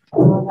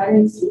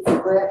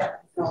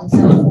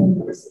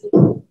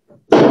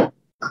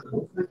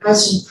 My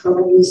question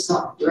probably is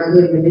not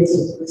directly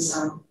related with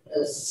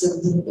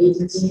 17th,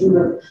 18th century,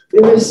 but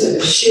there is a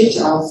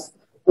shift of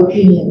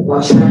opinion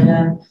about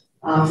China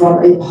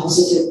from a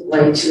positive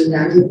way to a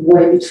negative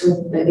way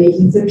between the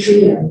 18th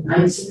century and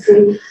 19th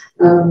century.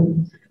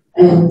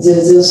 And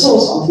the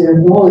source of their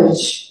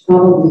knowledge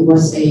probably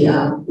was a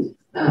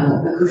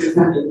crucial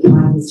factor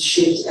behind this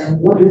shift. And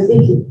what do you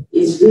think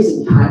is the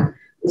reason behind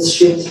this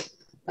shift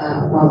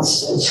about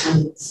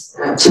Chinese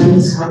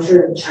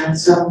culture,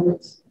 Chinese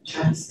government,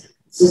 Chinese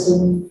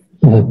system?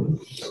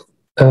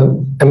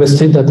 I must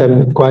say that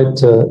I'm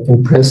quite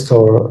impressed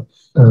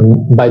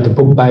by the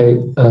book by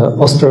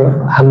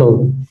Oster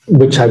Hamel,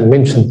 which I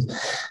mentioned,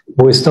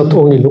 who is not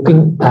only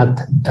looking at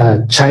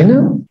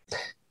China,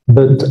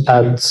 but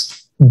at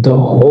the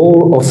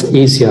whole of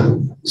Asia.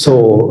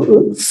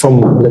 So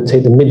from, let's say,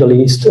 the Middle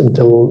East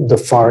until the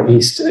Far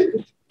East,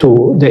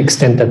 to the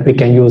extent that we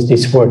can use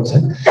these words.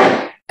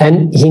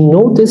 And he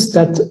noticed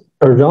that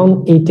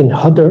around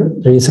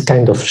 1800, there is a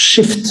kind of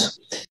shift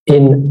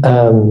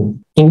from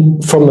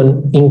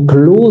an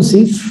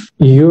inclusive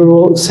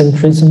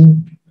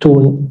Eurocentrism to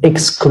an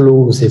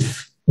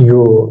exclusive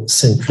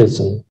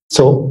Eurocentrism.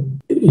 So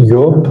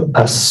Europe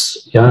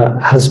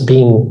has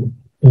been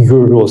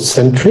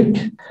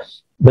Eurocentric,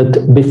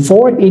 but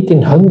before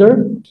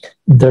 1800,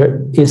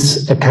 there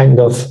is a kind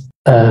of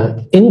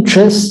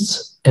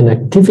interests and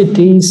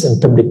activities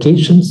and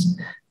publications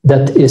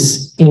that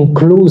is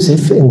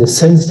inclusive in the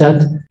sense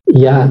that,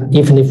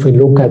 even if we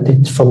look at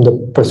it from the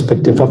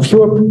perspective of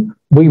Europe,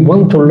 we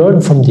want to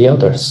learn from the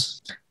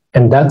others.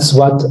 And that's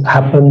what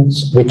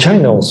happens with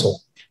China also.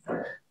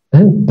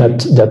 And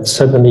that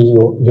suddenly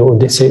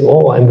they say,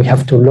 oh, and we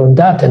have to learn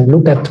that and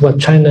look at what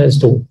China is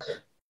doing.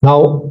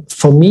 Now,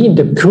 for me,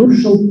 the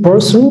crucial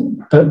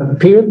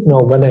period,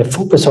 now when I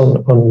focus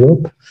on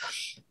Europe,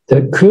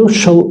 the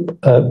crucial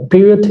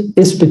period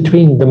is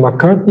between the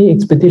McCartney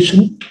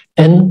expedition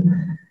and,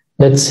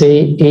 let's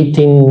say, the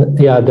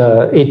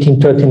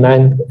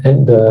 1839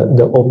 and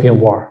the Opium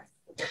War.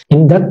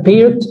 In that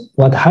period,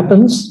 what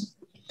happens?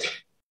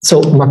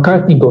 So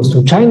McCartney goes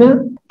to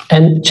China,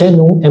 and Chen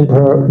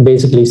Emperor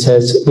basically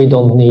says, we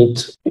don't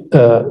need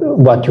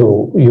what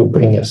you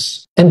bring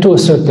us. And to a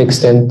certain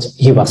extent,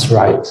 he was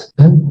right,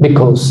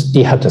 because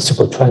he had a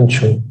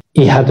supertension,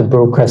 he had a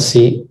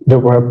bureaucracy, there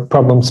were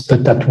problems,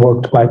 but that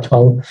worked quite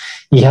well.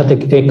 He had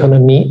the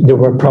economy, there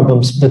were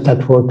problems, but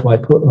that worked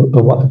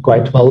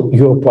quite well.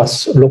 Europe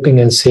was looking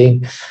and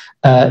saying,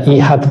 he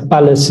had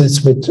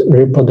palaces with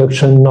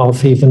reproduction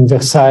of even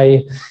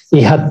Versailles.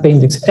 He had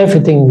paintings,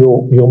 everything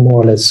you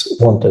more or less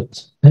wanted.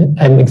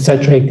 I'm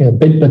exaggerating a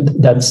bit,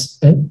 but that's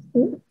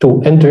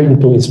to enter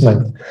into his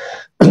mind.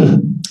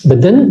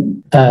 But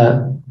then,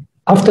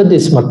 after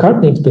this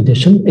McCartney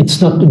expedition,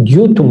 it's not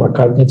due to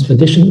McCartney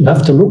expedition. You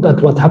have to look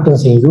at what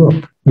happens in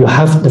Europe. You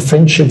have the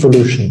French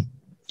Revolution.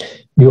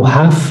 You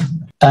have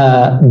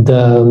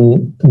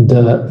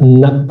the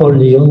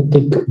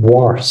Napoleonic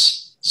Wars.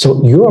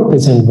 So Europe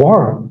is in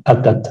war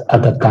at that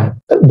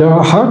time. There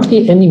are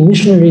hardly any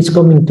missionaries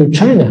coming to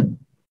China.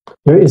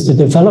 There is the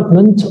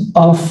development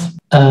of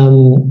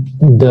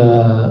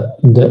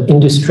the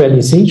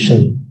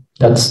industrialization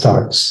that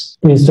starts.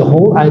 There is the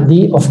whole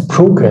idea of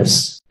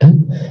progress.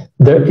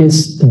 There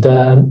is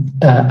the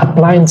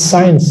applied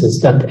sciences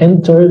that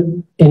enter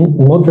in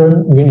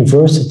modern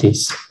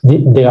universities.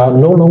 They are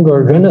no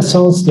longer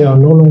Renaissance, they are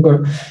no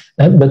longer,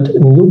 but a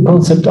new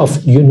concept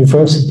of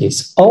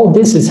universities. All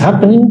this is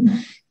happening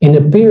in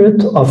a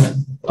period of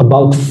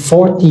about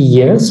 40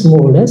 years,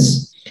 more or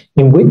less,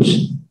 in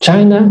which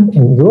China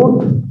and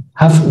Europe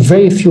have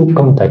very few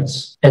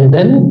contacts. And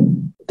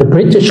then the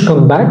British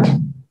come back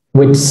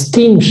with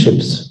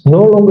steamships,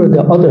 no longer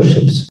the other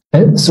ships.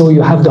 And so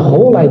you have the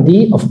whole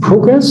idea of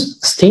progress,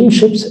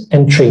 steamships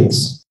and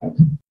trains.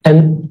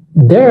 And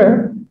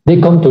there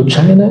they come to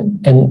China,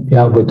 and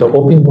with the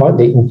Opium War,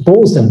 they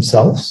impose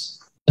themselves,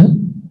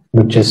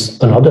 which is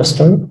another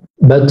story.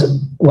 But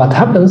what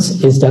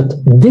happens is that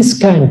this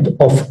kind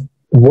of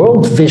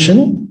world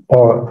vision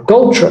or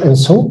culture and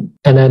so,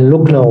 and I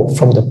look now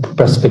from the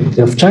perspective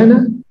of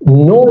China,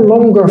 no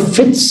longer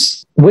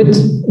fits with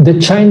the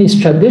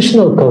Chinese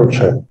traditional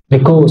culture,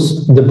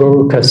 because the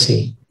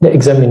bureaucracy, the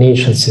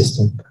examination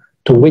system,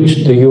 to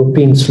which the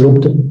Europeans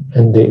looked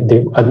and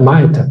they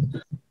admired them.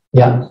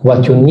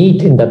 What you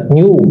need in that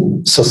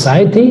new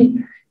society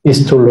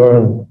is to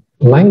learn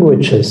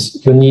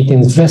languages. You need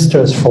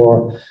investors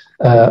for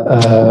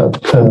to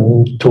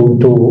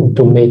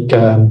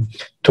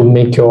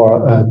make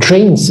your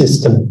train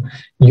system.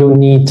 You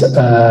need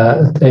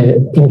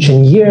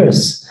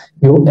engineers.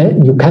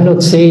 You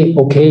cannot say,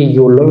 okay,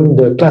 you learn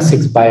the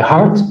classics by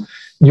heart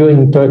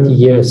during 30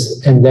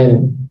 years, and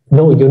then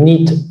no, you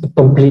need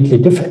completely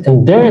different.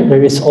 And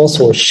there is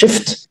also a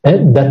shift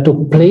that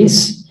took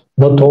place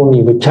not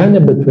only with China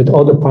but with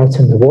other parts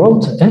in the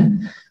world,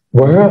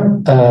 where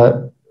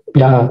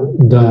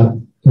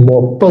the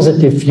more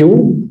positive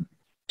view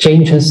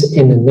changes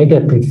in a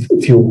negative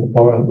view,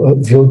 or a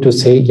view to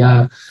say,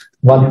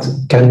 what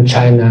can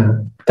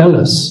China tell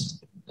us?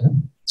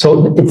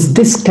 So it's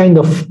this kind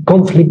of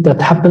conflict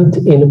that happened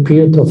in a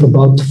period of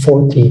about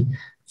 40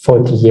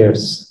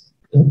 years.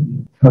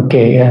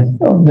 Okay, I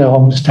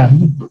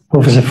understand,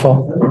 Professor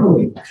Fogg.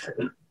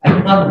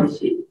 I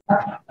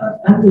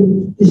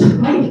mean,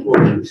 despite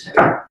what you say,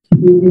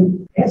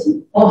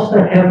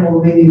 Osterham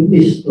already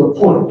missed the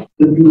point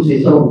to use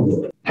his own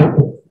word.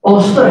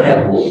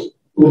 Osterham,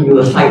 whom you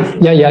were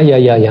citing,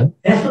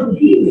 hasn't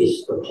he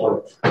missed the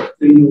point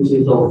to use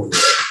his own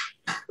word?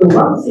 The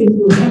one thing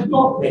you have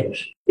not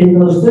mentioned in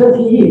those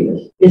 30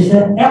 years is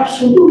that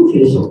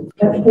absolutism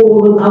had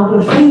fallen out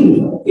of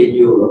favor in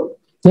Europe.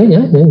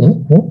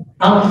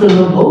 After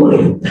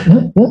Napoleon.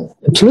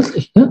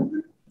 Absolutely.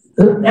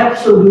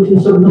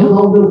 Absolutism no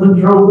longer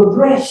control the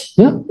press.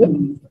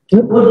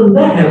 Wouldn't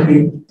that have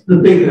been the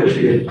bigger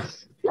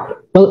shift?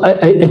 Well,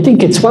 I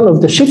think it's one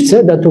of the shifts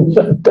that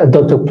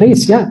took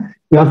place. Yeah,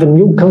 you have a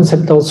new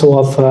concept also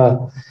of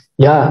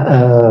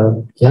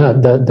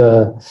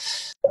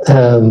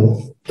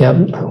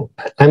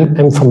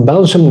I'm from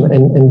Belgium,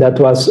 and that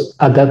was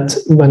at that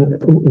when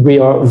we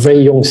are a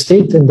very young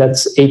state, and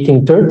that's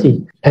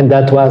 1830, and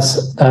that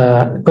was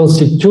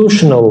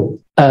constitutional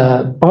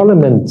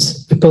parliament,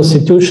 a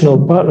constitutional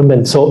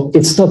parliament. So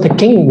it's not the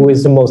king who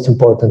is the most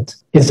important;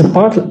 it's the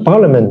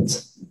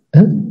parliament.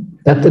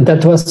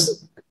 That was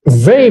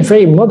very,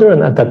 very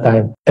modern at that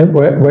time,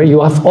 where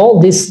you have all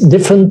these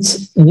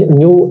different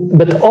new,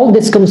 but all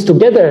this comes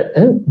together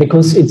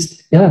because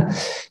it's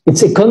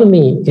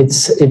economy,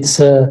 it's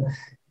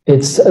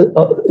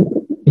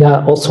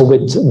also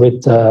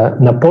with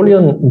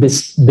Napoleon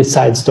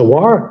besides the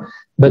war,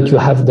 but you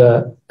have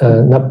the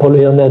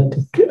Napoleonic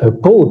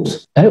Code,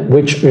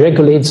 which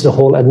regulates the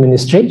whole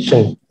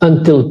administration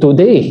until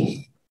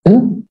today.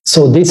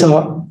 So these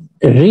are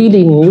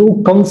really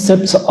new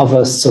concepts of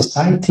a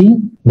society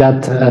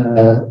that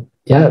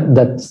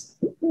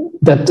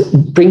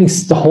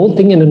brings the whole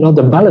thing in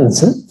another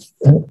balance.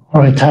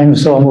 All right, time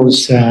is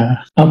almost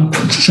up.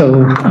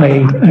 So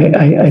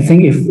I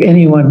think if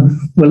anyone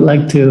would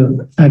like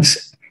to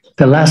ask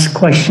the last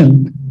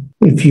question,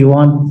 if you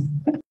want,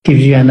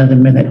 gives you another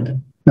minute.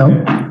 No?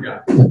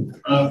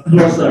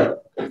 No, sir.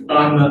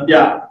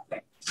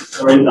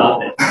 Sorry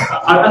about it.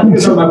 I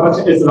think my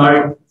question is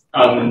very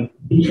on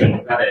the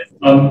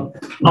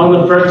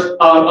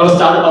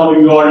start of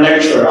your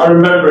lecture, I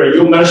remember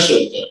you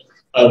mentioned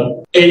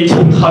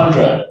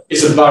 1800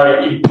 is a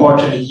very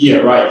important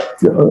year, right?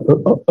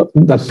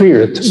 That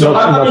period. So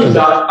I mean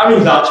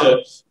that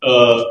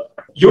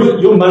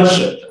you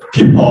mentioned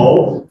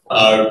people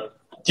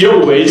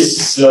deal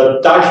with the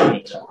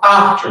document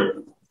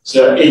after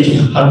the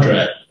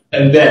 1800,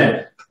 and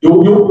then you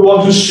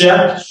want to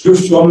share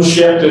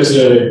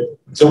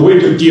the way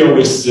to deal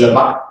with the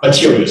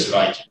materials,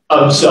 right?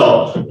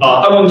 So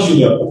I want to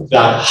know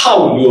that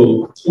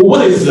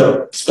what is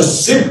the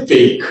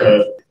specific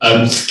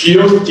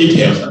skills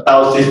details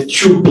about the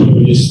two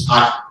previous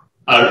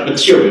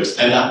materials,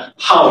 and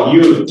how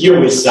you deal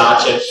with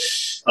that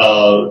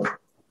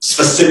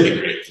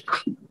specifically.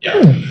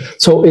 Yeah.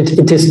 So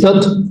it is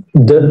not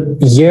the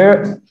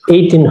year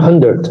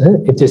 1800.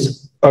 It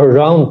is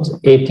around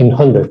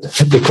 1800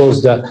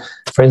 because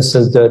for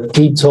instance, the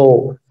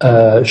Tito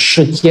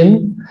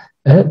Shitian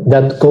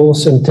that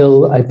goes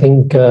until I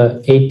think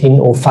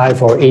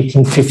 1805 or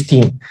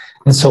 1815,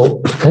 and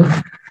so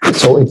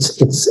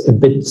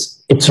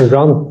it's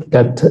around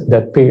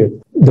that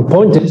period. The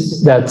point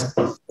is that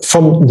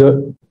from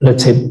the,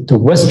 let's say, the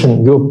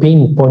Western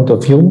European point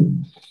of view,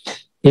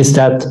 is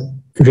that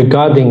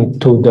regarding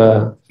to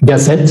the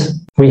Gazette,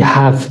 we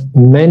have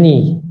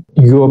many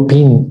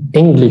European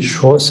English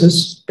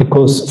sources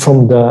because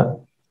from the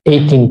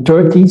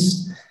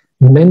 1830s,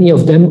 many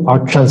of them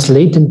are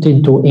translated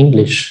into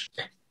English.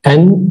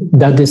 And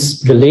that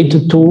is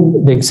related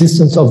to the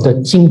existence of the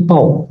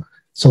Qingpao.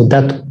 So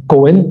that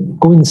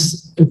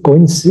coincidence.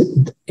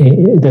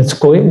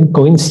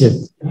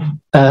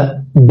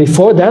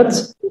 Before that,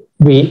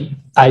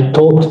 I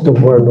thought there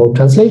were no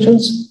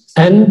translations,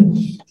 and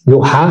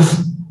you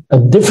have a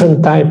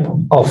different type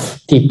of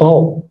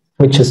Tipao,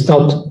 which is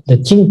not the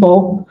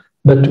Qingpao,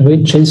 but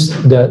which is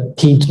the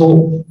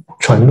Tito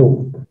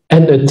Chuanlu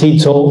and the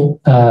Tito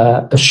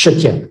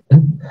Shitian.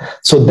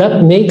 So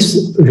that makes,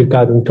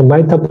 regarding to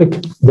my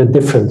topic, the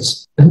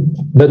difference.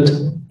 But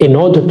in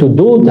order to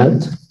do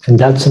that, and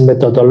that's a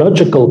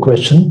methodological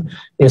question,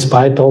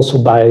 inspired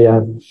also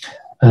by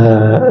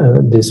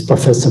this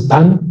Professor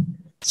Pan.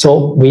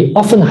 So we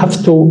often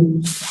have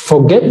to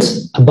forget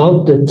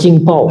about the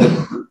Qingpao.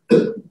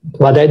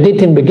 What I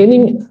did in the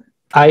beginning,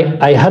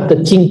 I had the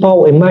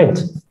Qingpao in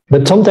mind.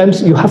 But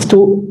sometimes you have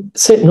to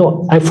say,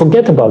 no, I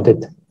forget about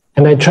it.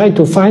 And I try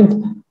to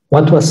find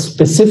what was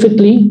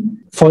specifically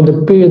for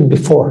the period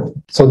before.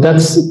 So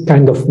that's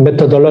kind of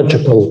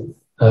methodological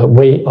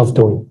way of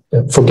doing.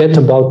 Forget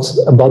about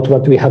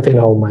what we have in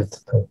our mind.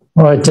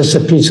 All right, just a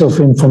piece of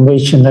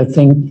information. I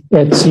think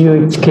at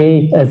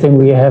CUHK, I think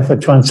we have a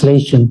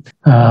translation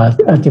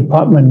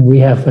department. We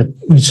have a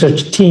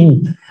research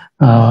team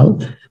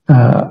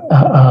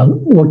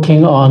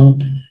working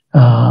on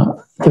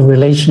the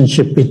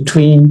relationship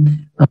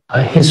between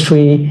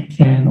history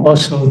and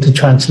also the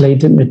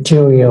translated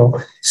material,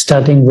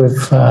 starting with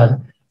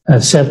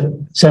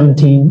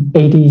 1780s,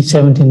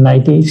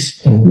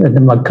 1790s, the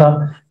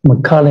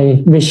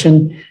Macaulay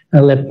mission,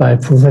 led by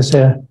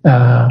Professor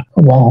Wang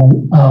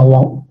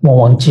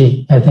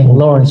Wangji, I think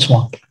Lawrence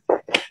Wang.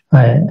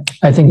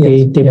 I think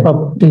they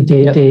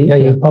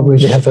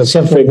published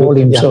several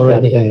volumes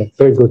already.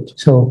 Very good.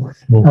 So,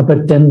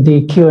 but then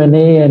the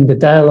Q&A and the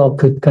dialogue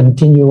could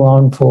continue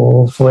on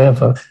for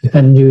forever,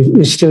 and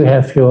you still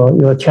have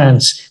your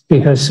chance,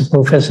 because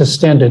Professor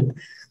Standard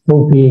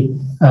will be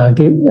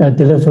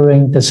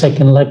delivering the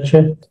second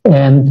lecture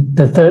and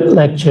the third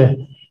lecture,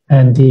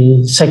 and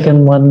the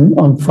second one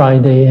on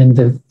Friday and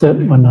the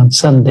third one on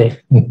Sunday.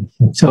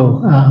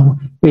 So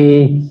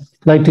we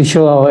like to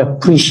show our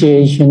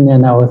appreciation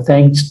and our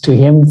thanks to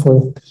him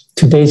for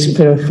today's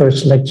very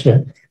first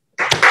lecture.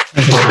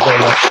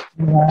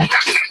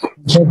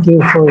 Thank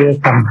you for your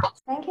time.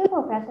 Thank you,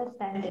 Professor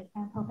Standard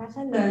and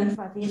Professor Learn,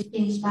 for this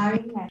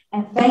inspiring lecture.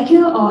 And thank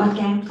you all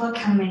again for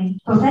coming.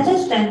 Professor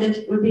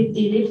Standard will be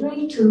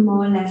delivering 2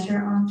 more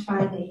lectures on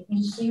Friday in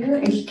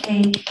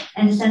CUHK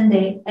and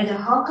Sunday at the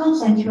Hong Kong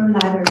Central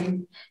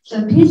Library.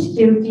 So please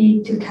feel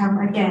free to come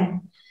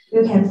again.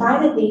 You can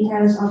find the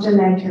details of the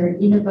lecture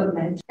in the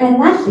booklet. And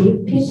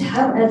lastly, please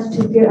help us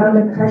to fill out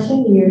the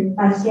questionnaire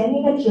by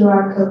scanning the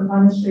QR code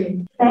on the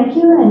screen. Thank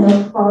you and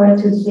look forward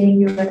to seeing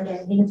you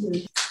again in the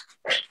future.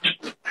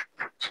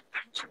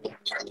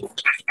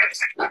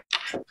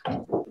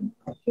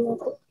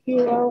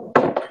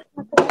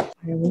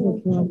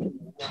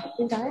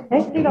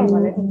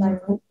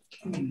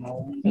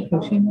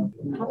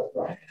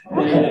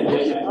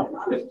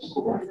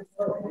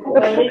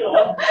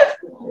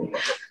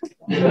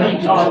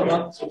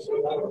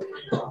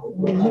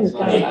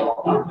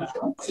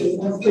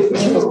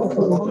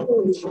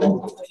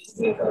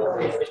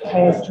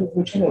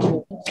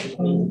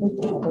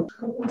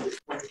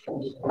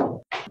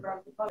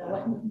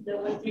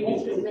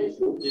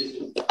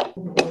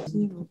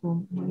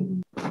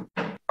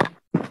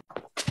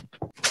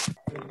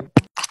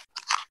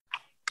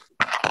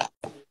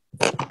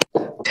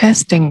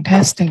 Testing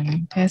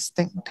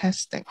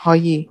可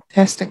以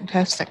testing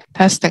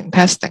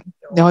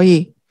你可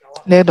以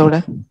呢度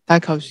咧，但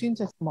係頭先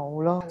就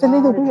冇咯，即係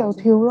呢度都有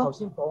跳咯。頭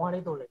先講喺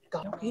呢度嚟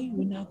㗎，有幾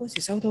遠啊？嗰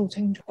時收得好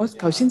清楚。我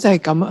頭先就係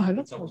咁啊，係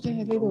咯，頭先喺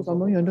呢度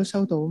咁樣都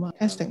收到啊嘛。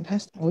testing，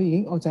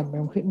 我就唔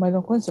用 clip 咪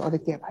咯。嗰陣時我哋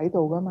夾喺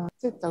度㗎嘛，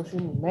即係就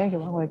算唔咩嘅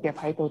話，我哋夾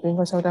喺度都應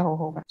該收得好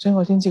好㗎。所以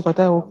我先至覺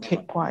得好奇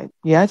怪。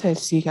而家一齊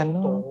試緊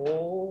咯，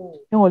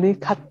因為我呢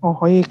cut 我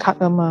可以 cut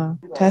啊嘛。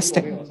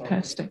testing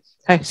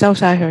係收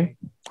晒佢，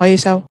可以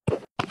收。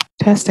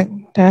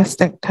testing。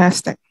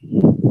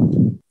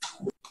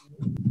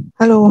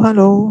Hello，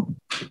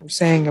 冇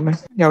聲嘅咩？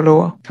有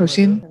咯喎，頭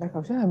先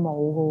係冇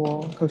嘅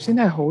喎，頭先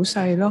係好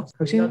細咯，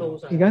頭先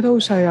而家都好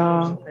細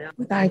啊。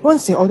但係嗰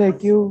陣時我哋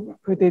叫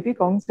佢哋啲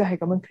講者係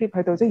咁樣 clip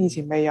喺度，即係以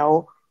前未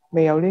有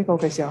呢個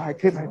嘅時候係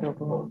clip 喺度嘅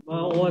喎。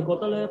我係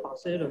覺得咧白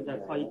色兩隻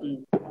虧啲，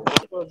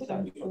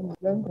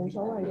兩冇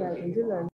所謂嘅，總之兩。